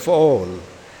protectress of all,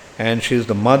 and she is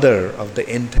the mother of the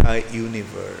entire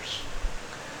universe.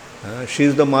 She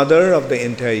is the mother of the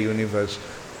entire universe.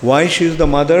 Why she is the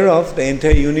mother of the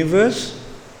entire universe?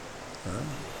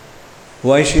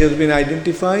 Why she has been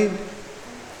identified?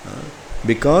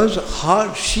 Because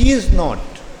she is not,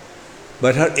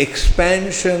 but her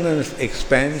expansion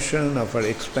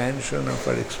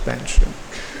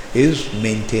is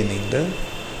maintaining the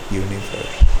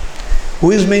universe. Who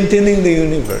is maintaining the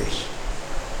universe?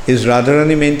 Is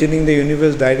Radharani maintaining the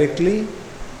universe directly?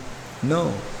 No.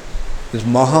 Is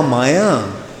Mahamaya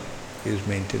is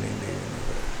maintaining the universe.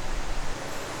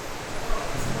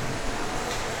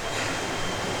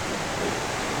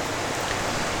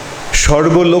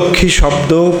 সর্বলক্ষ্মী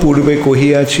শব্দ পূর্বে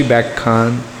কহিয়াছি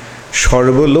ব্যাখ্যান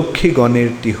সর্বলক্ষ্মী গণের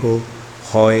তিহ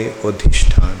হয়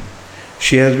অধিষ্ঠান.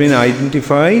 She has been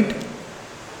identified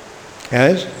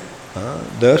as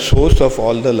the source of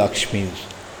all the Lakshmis.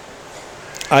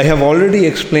 I have already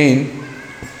explained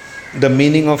the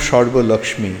meaning of Sarva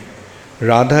Lakshmi.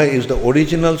 Radha is the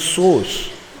original source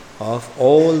of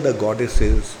all the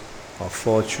goddesses of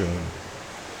fortune.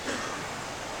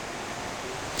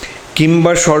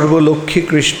 কিংবা সর্বলক্ষ্মী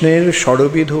কৃষ্ণের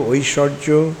সর্ববিধ ঐশ্বর্য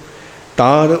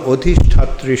তার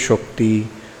অধিষ্ঠাত্রী শক্তি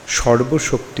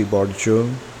সর্বশক্তি বর্জ্য.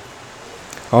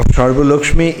 Of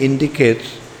Sarvalakshmi indicates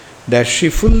that she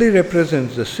fully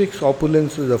represents the six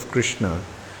opulences of Krishna.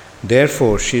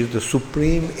 Therefore, she is the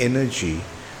supreme energy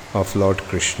of Lord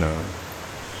Krishna.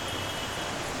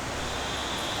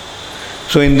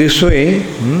 So in this way,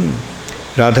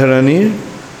 Radharani's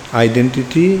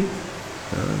identity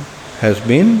has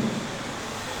been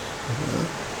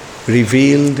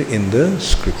revealed in the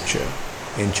scripture,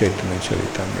 in Chaitanya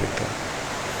Charitamrita.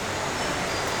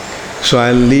 So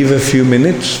I'll leave a few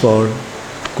minutes for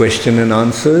question and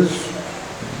answers.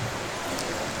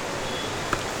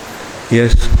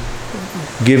 Yes,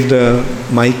 give the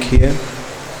mic here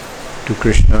to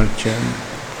Krishna Archan.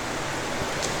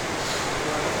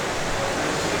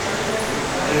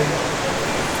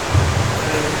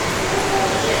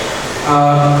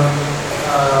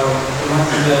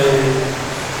 The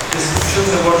descriptions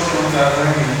about Srimati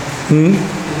Radharani,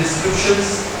 the descriptions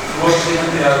both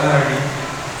Srimati Radharani,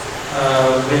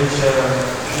 which is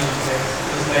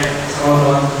like some of the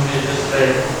ones we just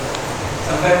read.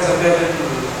 Sometimes a little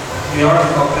beyond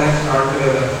comprehension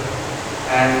altogether.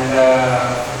 And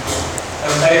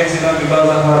sometimes, because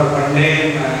of our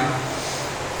mundane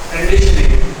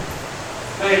conditioning,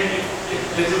 it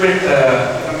little bit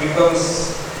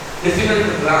becomes difficult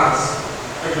to grasp.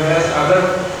 But whereas other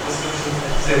descriptions,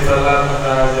 say Prahlad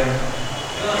Maharaj and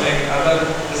like other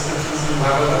descriptions in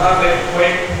Bhagavatam are like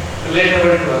quite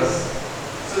relatable to us.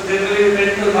 So generally we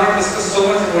tend to not discuss so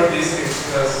much about these things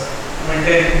because we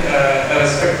maintain a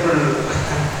respectful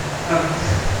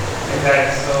like that.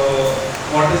 So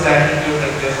what is the attitude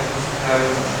that we are supposed to have?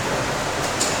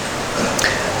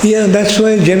 Yeah, that's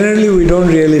why generally we don't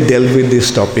really delve with these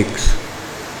topics.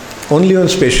 Only on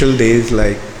special days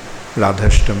like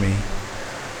Radhastami,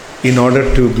 in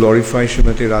order to glorify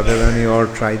Srimati Radharani or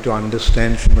try to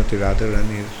understand Srimati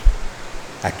Radharani's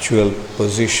actual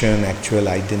position, actual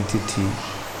identity,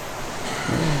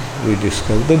 we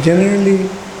discuss. But generally,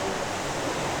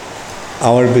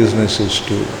 our business is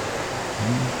to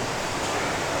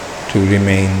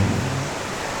remain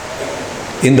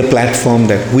in the platform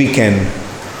that we can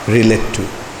relate to.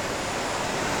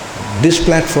 This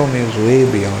platform is way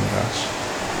beyond us.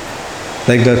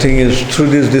 Like the thing is, through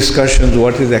these discussions,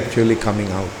 what is actually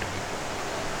coming out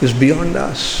is beyond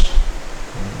us.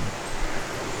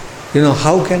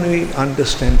 How can we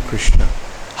understand Krishna?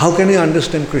 How can we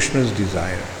understand Krishna's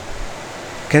desire?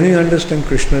 Can we understand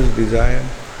Krishna's desire?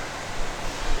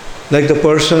 Like the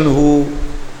person who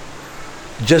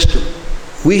just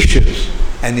wishes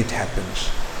and it happens.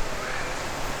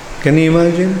 Can you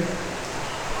imagine?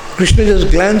 Krishna just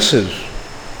glances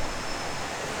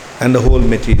and the whole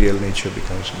material nature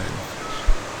becomes manifest.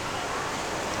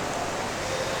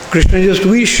 Krishna just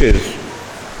wishes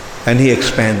and he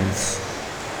expands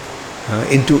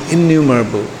into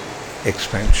innumerable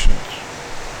expansions.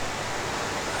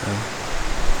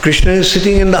 Krishna is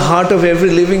sitting in the heart of every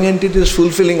living entity,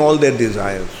 fulfilling all their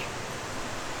desires.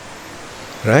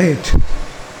 Right?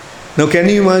 Now can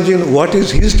you imagine what is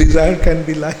his desire can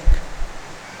be like?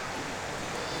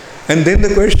 And then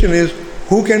the question is,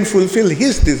 who can fulfill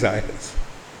his desires?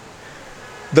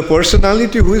 The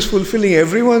personality who is fulfilling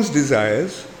everyone's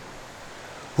desires,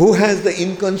 who has the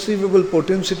inconceivable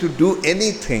potency to do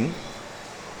anything,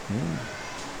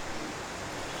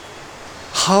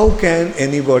 how can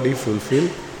anybody fulfill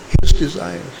his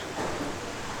desires?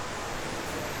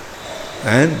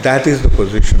 And that is the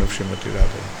position of Srimati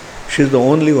Radharani. She is the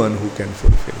only one who can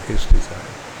fulfill his desire.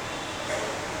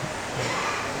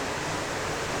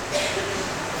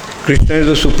 Krishna is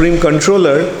the supreme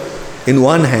controller in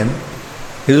one hand.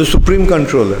 He is a supreme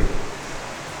controller.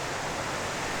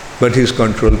 But he is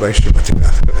controlled by Srimati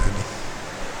Radharani.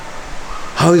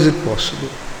 How is it possible?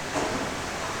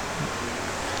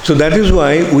 So that is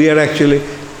why we are actually,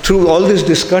 through all these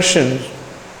discussions,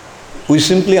 we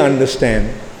simply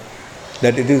understand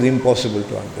that it is impossible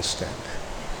to understand.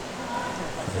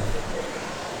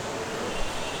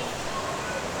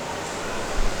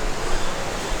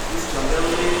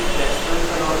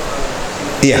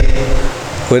 Yeah.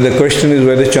 Well, the question is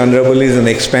whether Chandrabali is an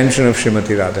expansion of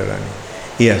Srimati Radharani.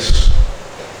 Yes.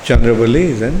 Chandrabali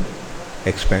is an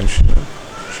expansion of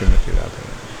Srimati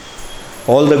Radharani.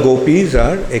 All the gopis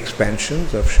are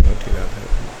expansions of Srimati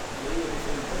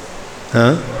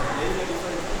Radharani.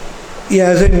 Yeah,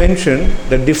 as I mentioned,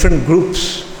 the different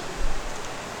groups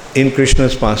in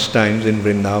Krishna's pastimes in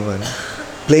Vrindavan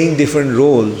playing different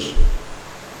roles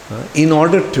in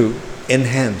order to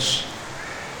enhance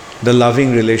the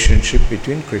loving relationship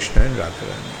between Krishna and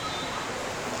Radharani.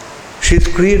 She is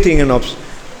creating an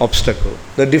obstacle.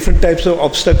 The different types of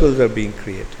obstacles are being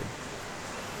created.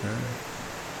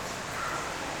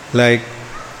 Like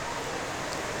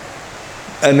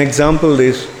an example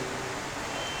is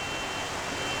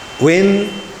when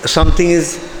something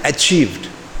is achieved,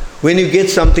 when you get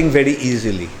something very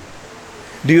easily,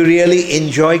 do you really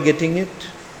enjoy getting it?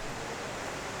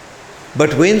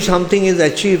 But when something is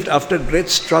achieved after great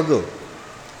struggle,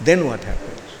 then what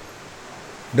happens?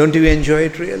 Don't you enjoy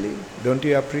it really? Don't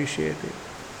you appreciate it?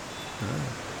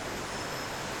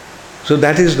 So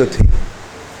that is the thing.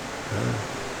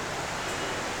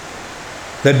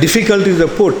 The difficulties are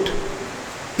put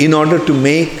in order to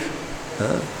make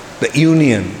the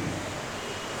union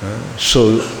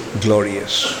so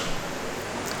glorious.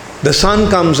 The sun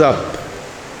comes up.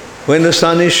 When the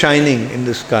sun is shining in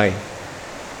the sky,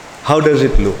 how does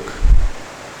it look?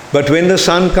 But when the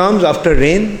sun comes after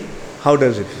rain, how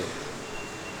does it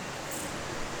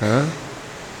look?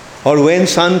 Or when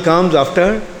sun comes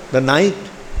after the night,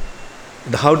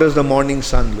 how does the morning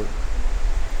sun look?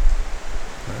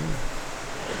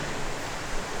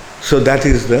 So that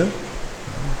is the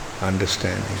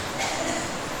understanding.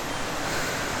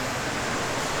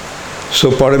 So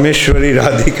Parameshwari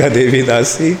Radhika Devi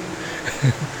Dasi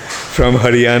from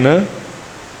Haryana.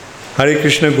 Hare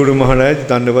Krishna Guru Maharaj,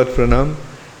 Dandavat Pranam.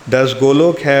 Does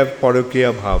Golok have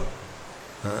Parokiya Bhav?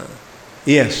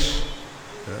 Yes.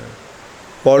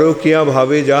 Parokiya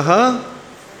Bhave Jaha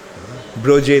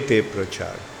Brojete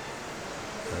Prachar.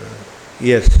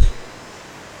 Yes.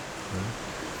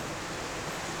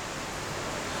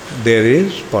 There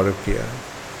is Parokiya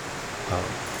Bhav.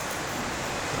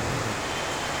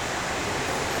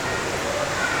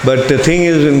 But the thing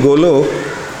is, in Golok,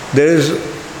 there is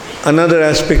another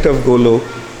aspect of Golok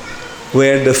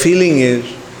where the feeling is,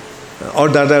 or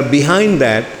rather behind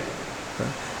that,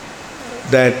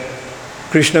 that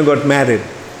Krishna got married.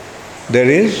 There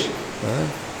is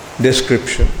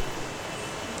description.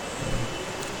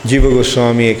 Jiva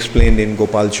Goswami explained in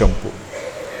Gopal Champu,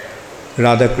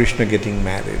 Radha Krishna getting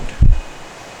married.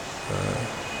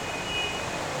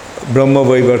 Brahma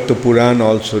Vaivarta Puran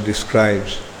also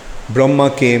describes Brahma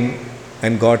came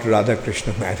and got Radha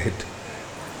Krishna married.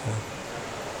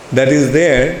 That is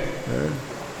there,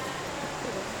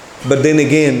 but then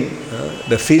again,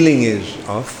 the feeling is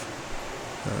of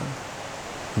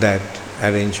that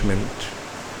arrangement.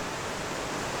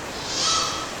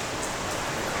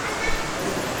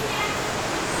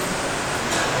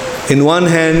 In one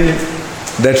hand,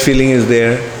 that feeling is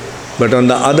there, but on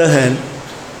the other hand,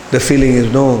 the feeling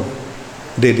is no,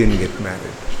 they didn't get married.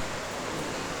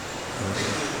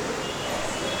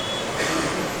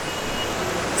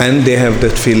 And they have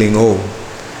that feeling, oh.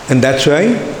 And that's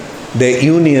why the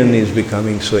union is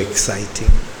becoming so exciting.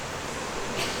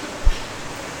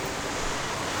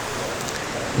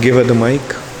 Give her the mic.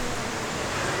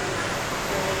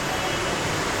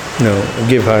 No,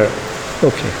 give her.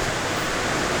 Okay.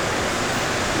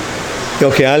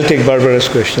 Okay, I'll take Barbara's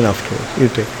question afterwards. You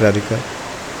take, Radhika.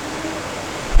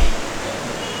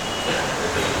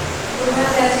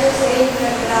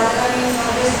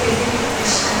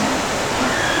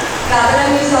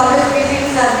 Radharani is always busy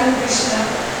serving Krishna.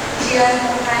 She has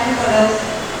no time for us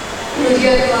to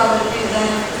hear to our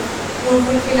desires, to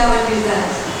fulfill our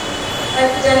desires.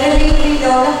 But generally we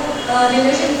develop a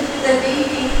relationship with the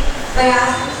deity by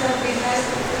asking some desires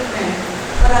fulfillment.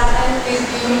 For Radharani, please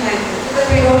give me time. Because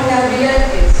we don't have real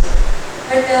kids.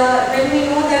 But when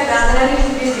we know that Radharani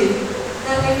is busy,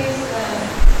 then it is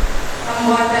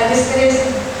somewhat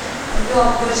discouraging to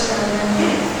approach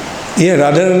Radharani. Yeah,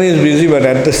 Radharani is busy, but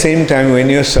at the same time, when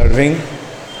you're serving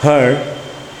her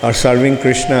or serving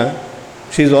Krishna,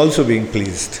 she is also being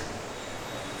pleased.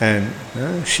 And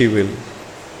she will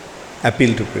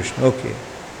appeal to Krishna. Okay.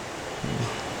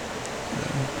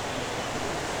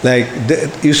 Like,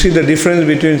 you see the difference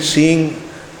between seeing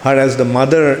her as the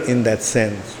mother in that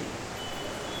sense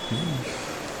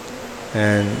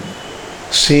and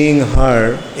seeing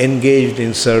her engaged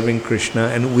in serving Krishna,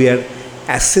 and we are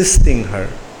assisting her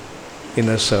in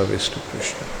her service to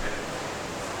Krishna.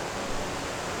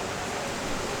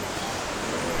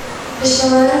 Krishna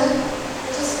Maharaj, I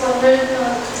just wondered,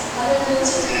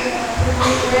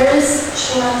 where is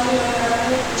Srimati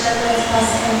Radharani Jagannath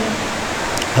pastime?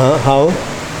 How?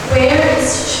 Where is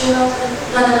Srimati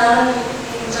Radharani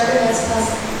in Jagannath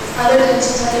pastime, other than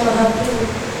Chaitanya Mahaprabhu?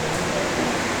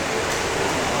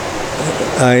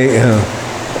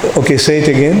 Okay, say it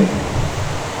again.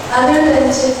 Other than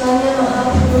Chaitanya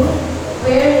Mahaprabhu,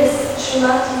 where is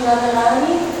Srimati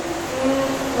Radharani in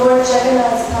Lord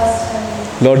Jagannath's pastime?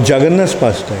 Lord Jagannath's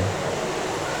pastime.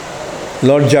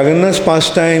 Lord Jagannath's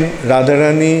pastime,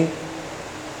 Radharani,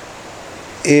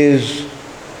 is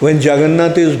when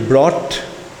Jagannath is brought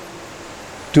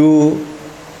to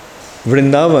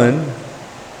Vrindavan,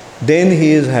 then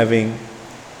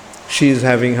she is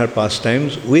having her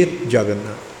pastimes with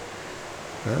Jagannath.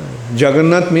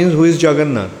 Jagannath means, who is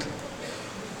Jagannath?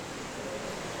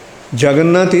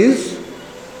 Jagannath is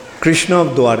Krishna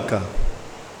of Dwarka,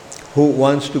 who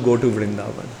wants to go to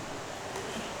Vrindavan.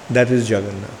 That is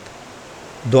Jagannath.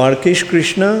 Dwarkish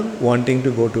Krishna wanting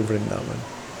to go to Vrindavan.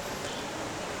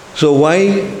 So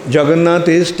why Jagannath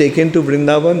is taken to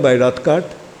Vrindavan by Rath cart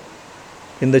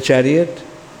in the chariot?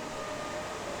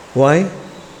 Why?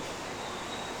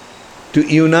 To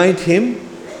unite him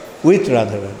with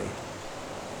Radharani.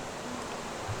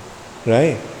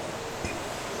 Right?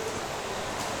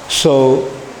 So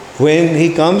when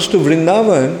he comes to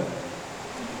Vrindavan,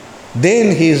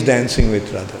 then he is dancing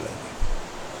with Radharani.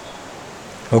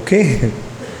 Okay?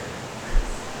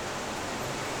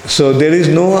 So there is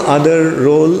no other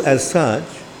role as such,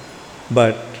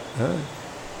 but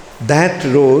that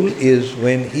role is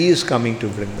when he is coming to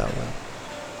Vrindavan.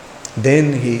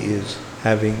 then he is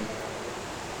having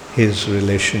his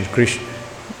relation. Krishna,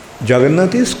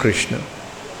 Jagannath is Krishna.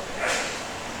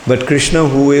 But Krishna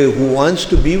who wants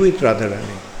to be with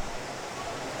Radharani.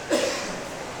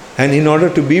 And in order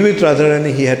to be with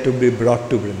Radharani, he had to be brought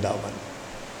to Vrindavan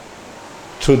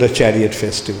through the chariot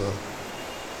festival.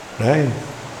 Right?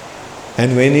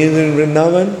 And when he is in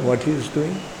Vrindavan, what he is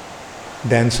doing?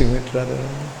 Dancing with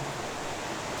Radharani.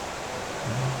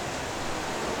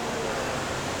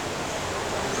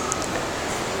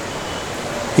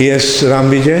 Yes, Ram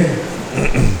Vijay?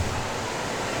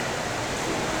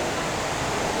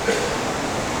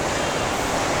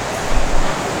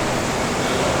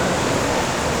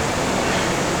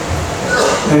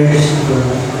 You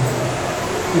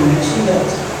mentioned that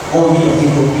all the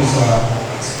devotees are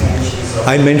expansions of...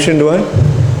 I mentioned what?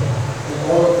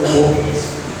 All of the devotees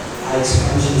are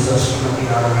expansions of Srimati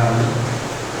Radharani.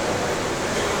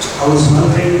 I was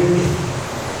wondering if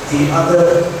the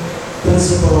other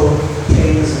principal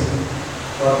players in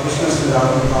Krishna's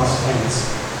Vrindavan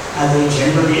pastimes, are they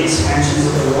generally expansions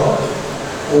of the Lord,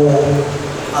 or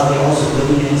are they also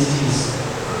living entities,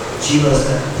 jivas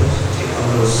that take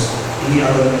on those in the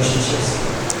other relationships?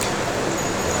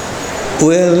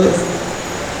 Well,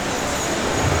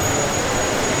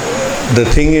 the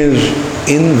thing is,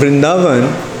 in Vrindavan,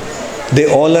 they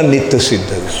all are Nitya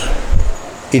Siddhas,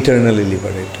 eternally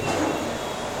liberated.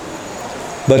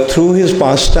 But through his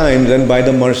pastimes and by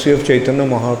the mercy of Chaitanya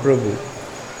Mahaprabhu,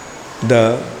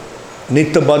 the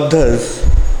Nitya Baddhas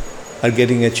are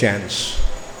getting a chance.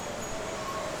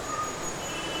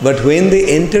 But when they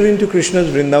enter into Krishna's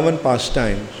Vrindavan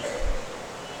pastimes,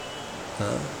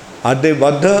 are they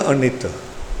Baddha or Nitya?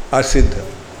 Or Siddha?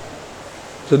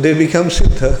 So they become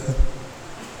Siddha.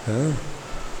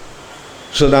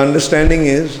 So the understanding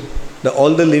is that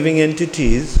all the living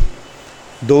entities,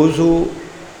 those who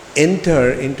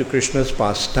enter into Krishna's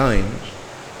pastimes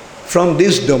from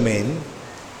this domain,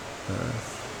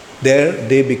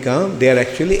 they are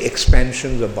actually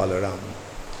expansions of Balaram.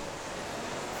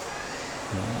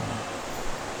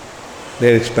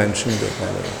 They are expansions of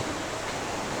Balaram.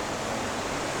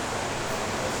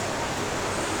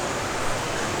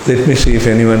 Let me see if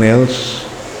anyone else.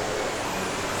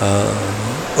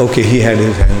 Okay, he had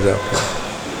his hands up.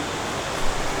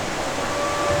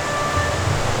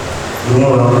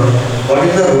 What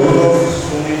is the role of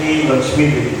so many Lakshmi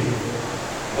Devi?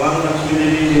 One Lakshmi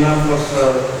Devi is enough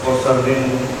for serving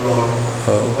Lord.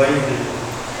 Why is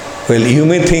it? Well, you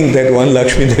may think that one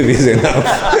Lakshmi Devi is enough.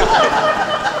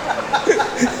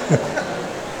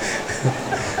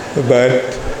 But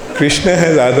Krishna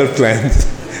has other plans,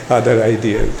 other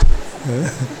ideas.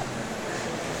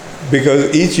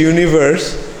 Because each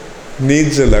universe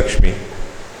needs a Lakshmi,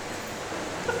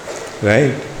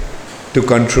 right? To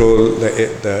control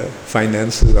the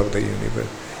finances of the universe.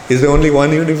 Is there only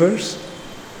one universe?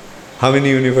 How many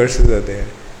universes are there?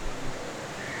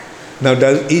 Now,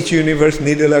 does each universe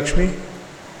need a Lakshmi?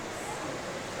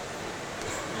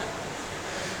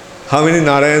 How many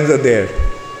Narayans are there?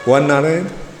 One Narayan?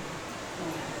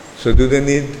 So do they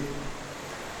need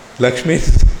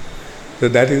Lakshmis? So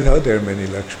that is how there are many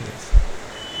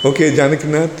Lakshmis. Okay,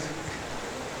 Janakinath.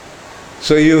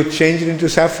 So you changed into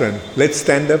saffron. Let's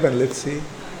stand up and let's see.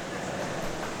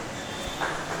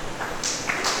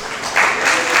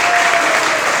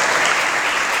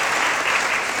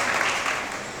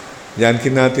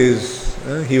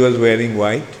 Janakinath he was wearing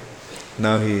white.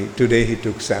 Now today he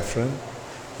took saffron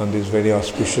on this very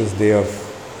auspicious day of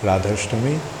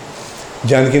Radhastami.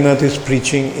 Janakinath is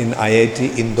preaching in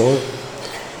IIT Indore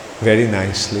very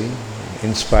nicely,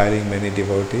 inspiring many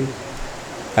devotees,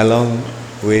 along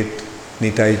with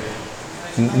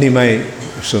Nimai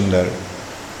Sundar,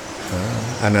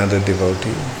 another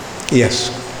devotee.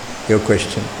 Yes, your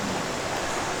question.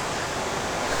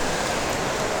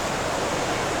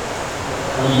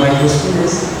 My question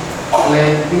is,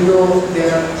 like, we know there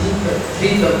are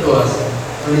three tattvas.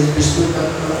 One is Vishnu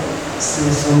tattva,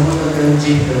 Sambhu tattva and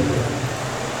Jiva tattva.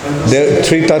 The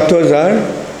three tattvas are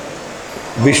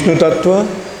Vishnu tattva,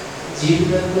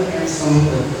 Jiva tattva and Sambhu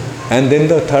tattva. and then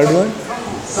the third one?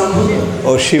 Sambhu tattva.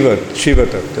 Oh, Shiva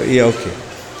tattva. Yeah, okay.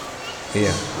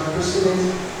 Yeah. My question is,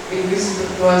 in this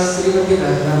tattva Srimati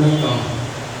Radharani come?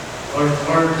 Or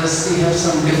does she have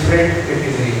some different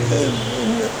category?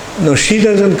 No, she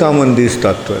doesn't come on these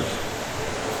tattvas.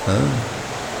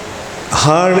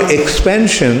 Her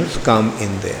expansions come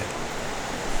in there.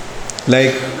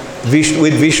 Like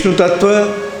with Vishnu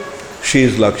tattva, she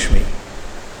is Lakshmi.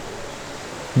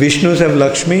 Vishnus have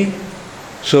Lakshmi,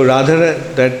 so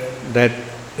that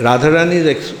Radharani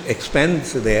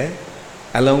expands there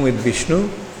along with Vishnu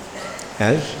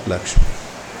as Lakshmi.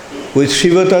 With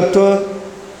Shiva Tattva,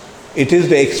 it is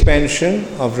the expansion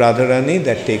of Radharani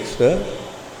that takes the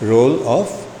role of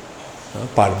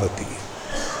Parvati,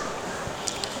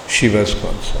 Shiva's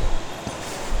consort.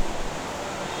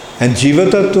 And Jiva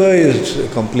Tattva is a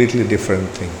completely different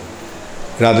thing.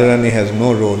 Radharani has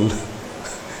no role.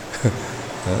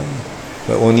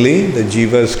 But only the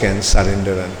Jivas can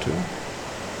surrender unto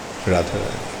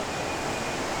Radharani.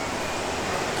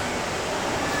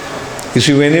 You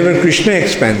see, whenever Krishna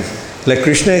expands, like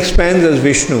Krishna expands as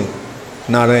Vishnu,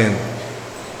 Narayan,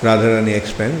 Radharani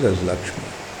expands as Lakshmi.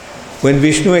 When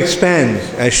Vishnu expands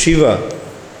as Shiva,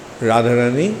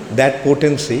 Radharani, that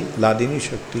potency, Ladini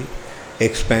Shakti,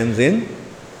 expands in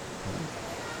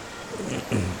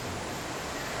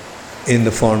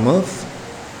the form of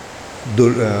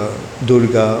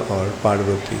Durga or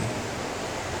Parvati.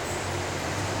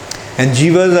 And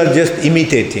Jivas are just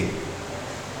imitating.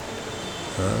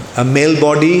 A male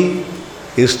body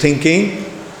is thinking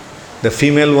the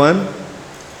female one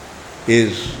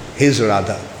is his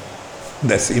Radha.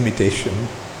 That's imitation.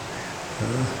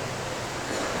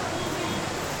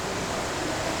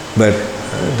 But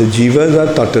the Jivas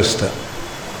are Tatastha.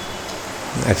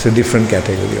 That's a different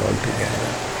category altogether.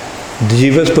 The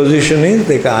Jiva's position is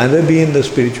they can either be in the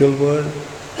spiritual world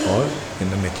or in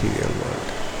the material world.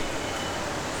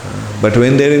 But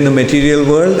when they're in the material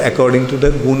world, according to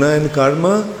the guna and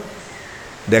karma,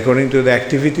 according to the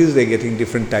activities, they're getting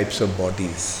different types of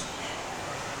bodies.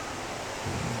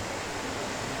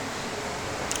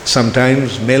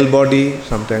 Sometimes male body,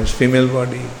 sometimes female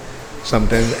body,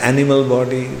 sometimes animal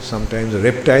body, sometimes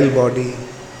reptile body,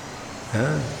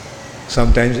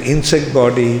 sometimes insect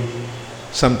body,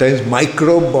 sometimes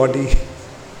microbe body.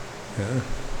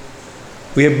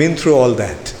 We have been through all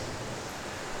that.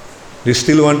 Do you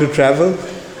still want to travel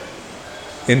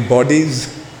in bodies?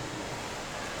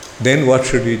 Then what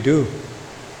should we do?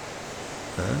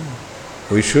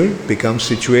 We should become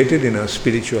situated in our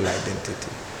spiritual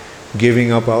identity,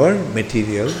 giving up our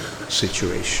material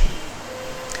situation.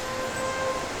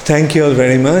 Thank you all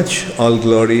very much. All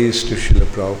glories to Srila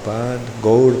Prabhupada.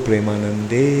 Gaur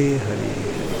Premanande Hari.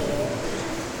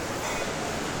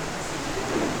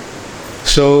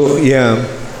 So,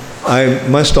 I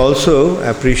must also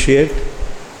appreciate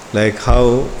like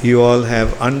how you all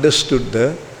have understood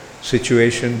the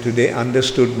situation today,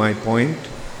 understood my point,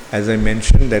 as I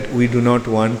mentioned, that we do not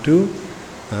want to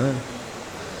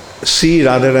see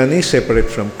Radharani separate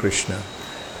from Krishna.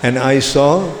 And I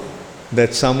saw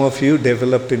that some of you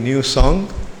developed a new song,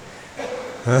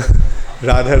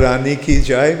 Radharani ki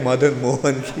jai, Madan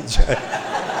Mohan ki jai.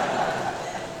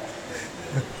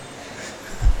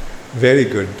 Very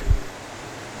good.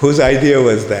 Whose idea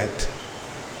was that?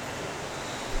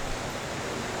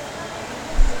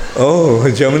 Oh,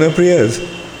 Jamuna Priya's.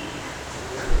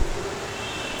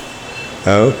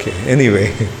 Okay,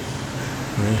 anyway,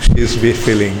 she's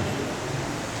feeling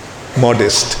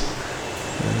modest.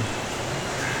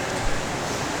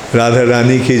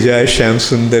 Radharani ki jai, Shyam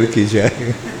Sundar ki jai.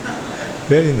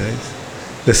 Very nice.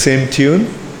 The same tune.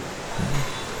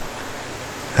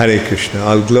 Hare Krishna.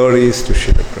 All glories to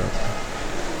Srila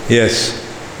Prabhupada. Yes.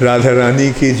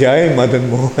 Radharani ki jai, Madan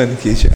Mohan ki jai.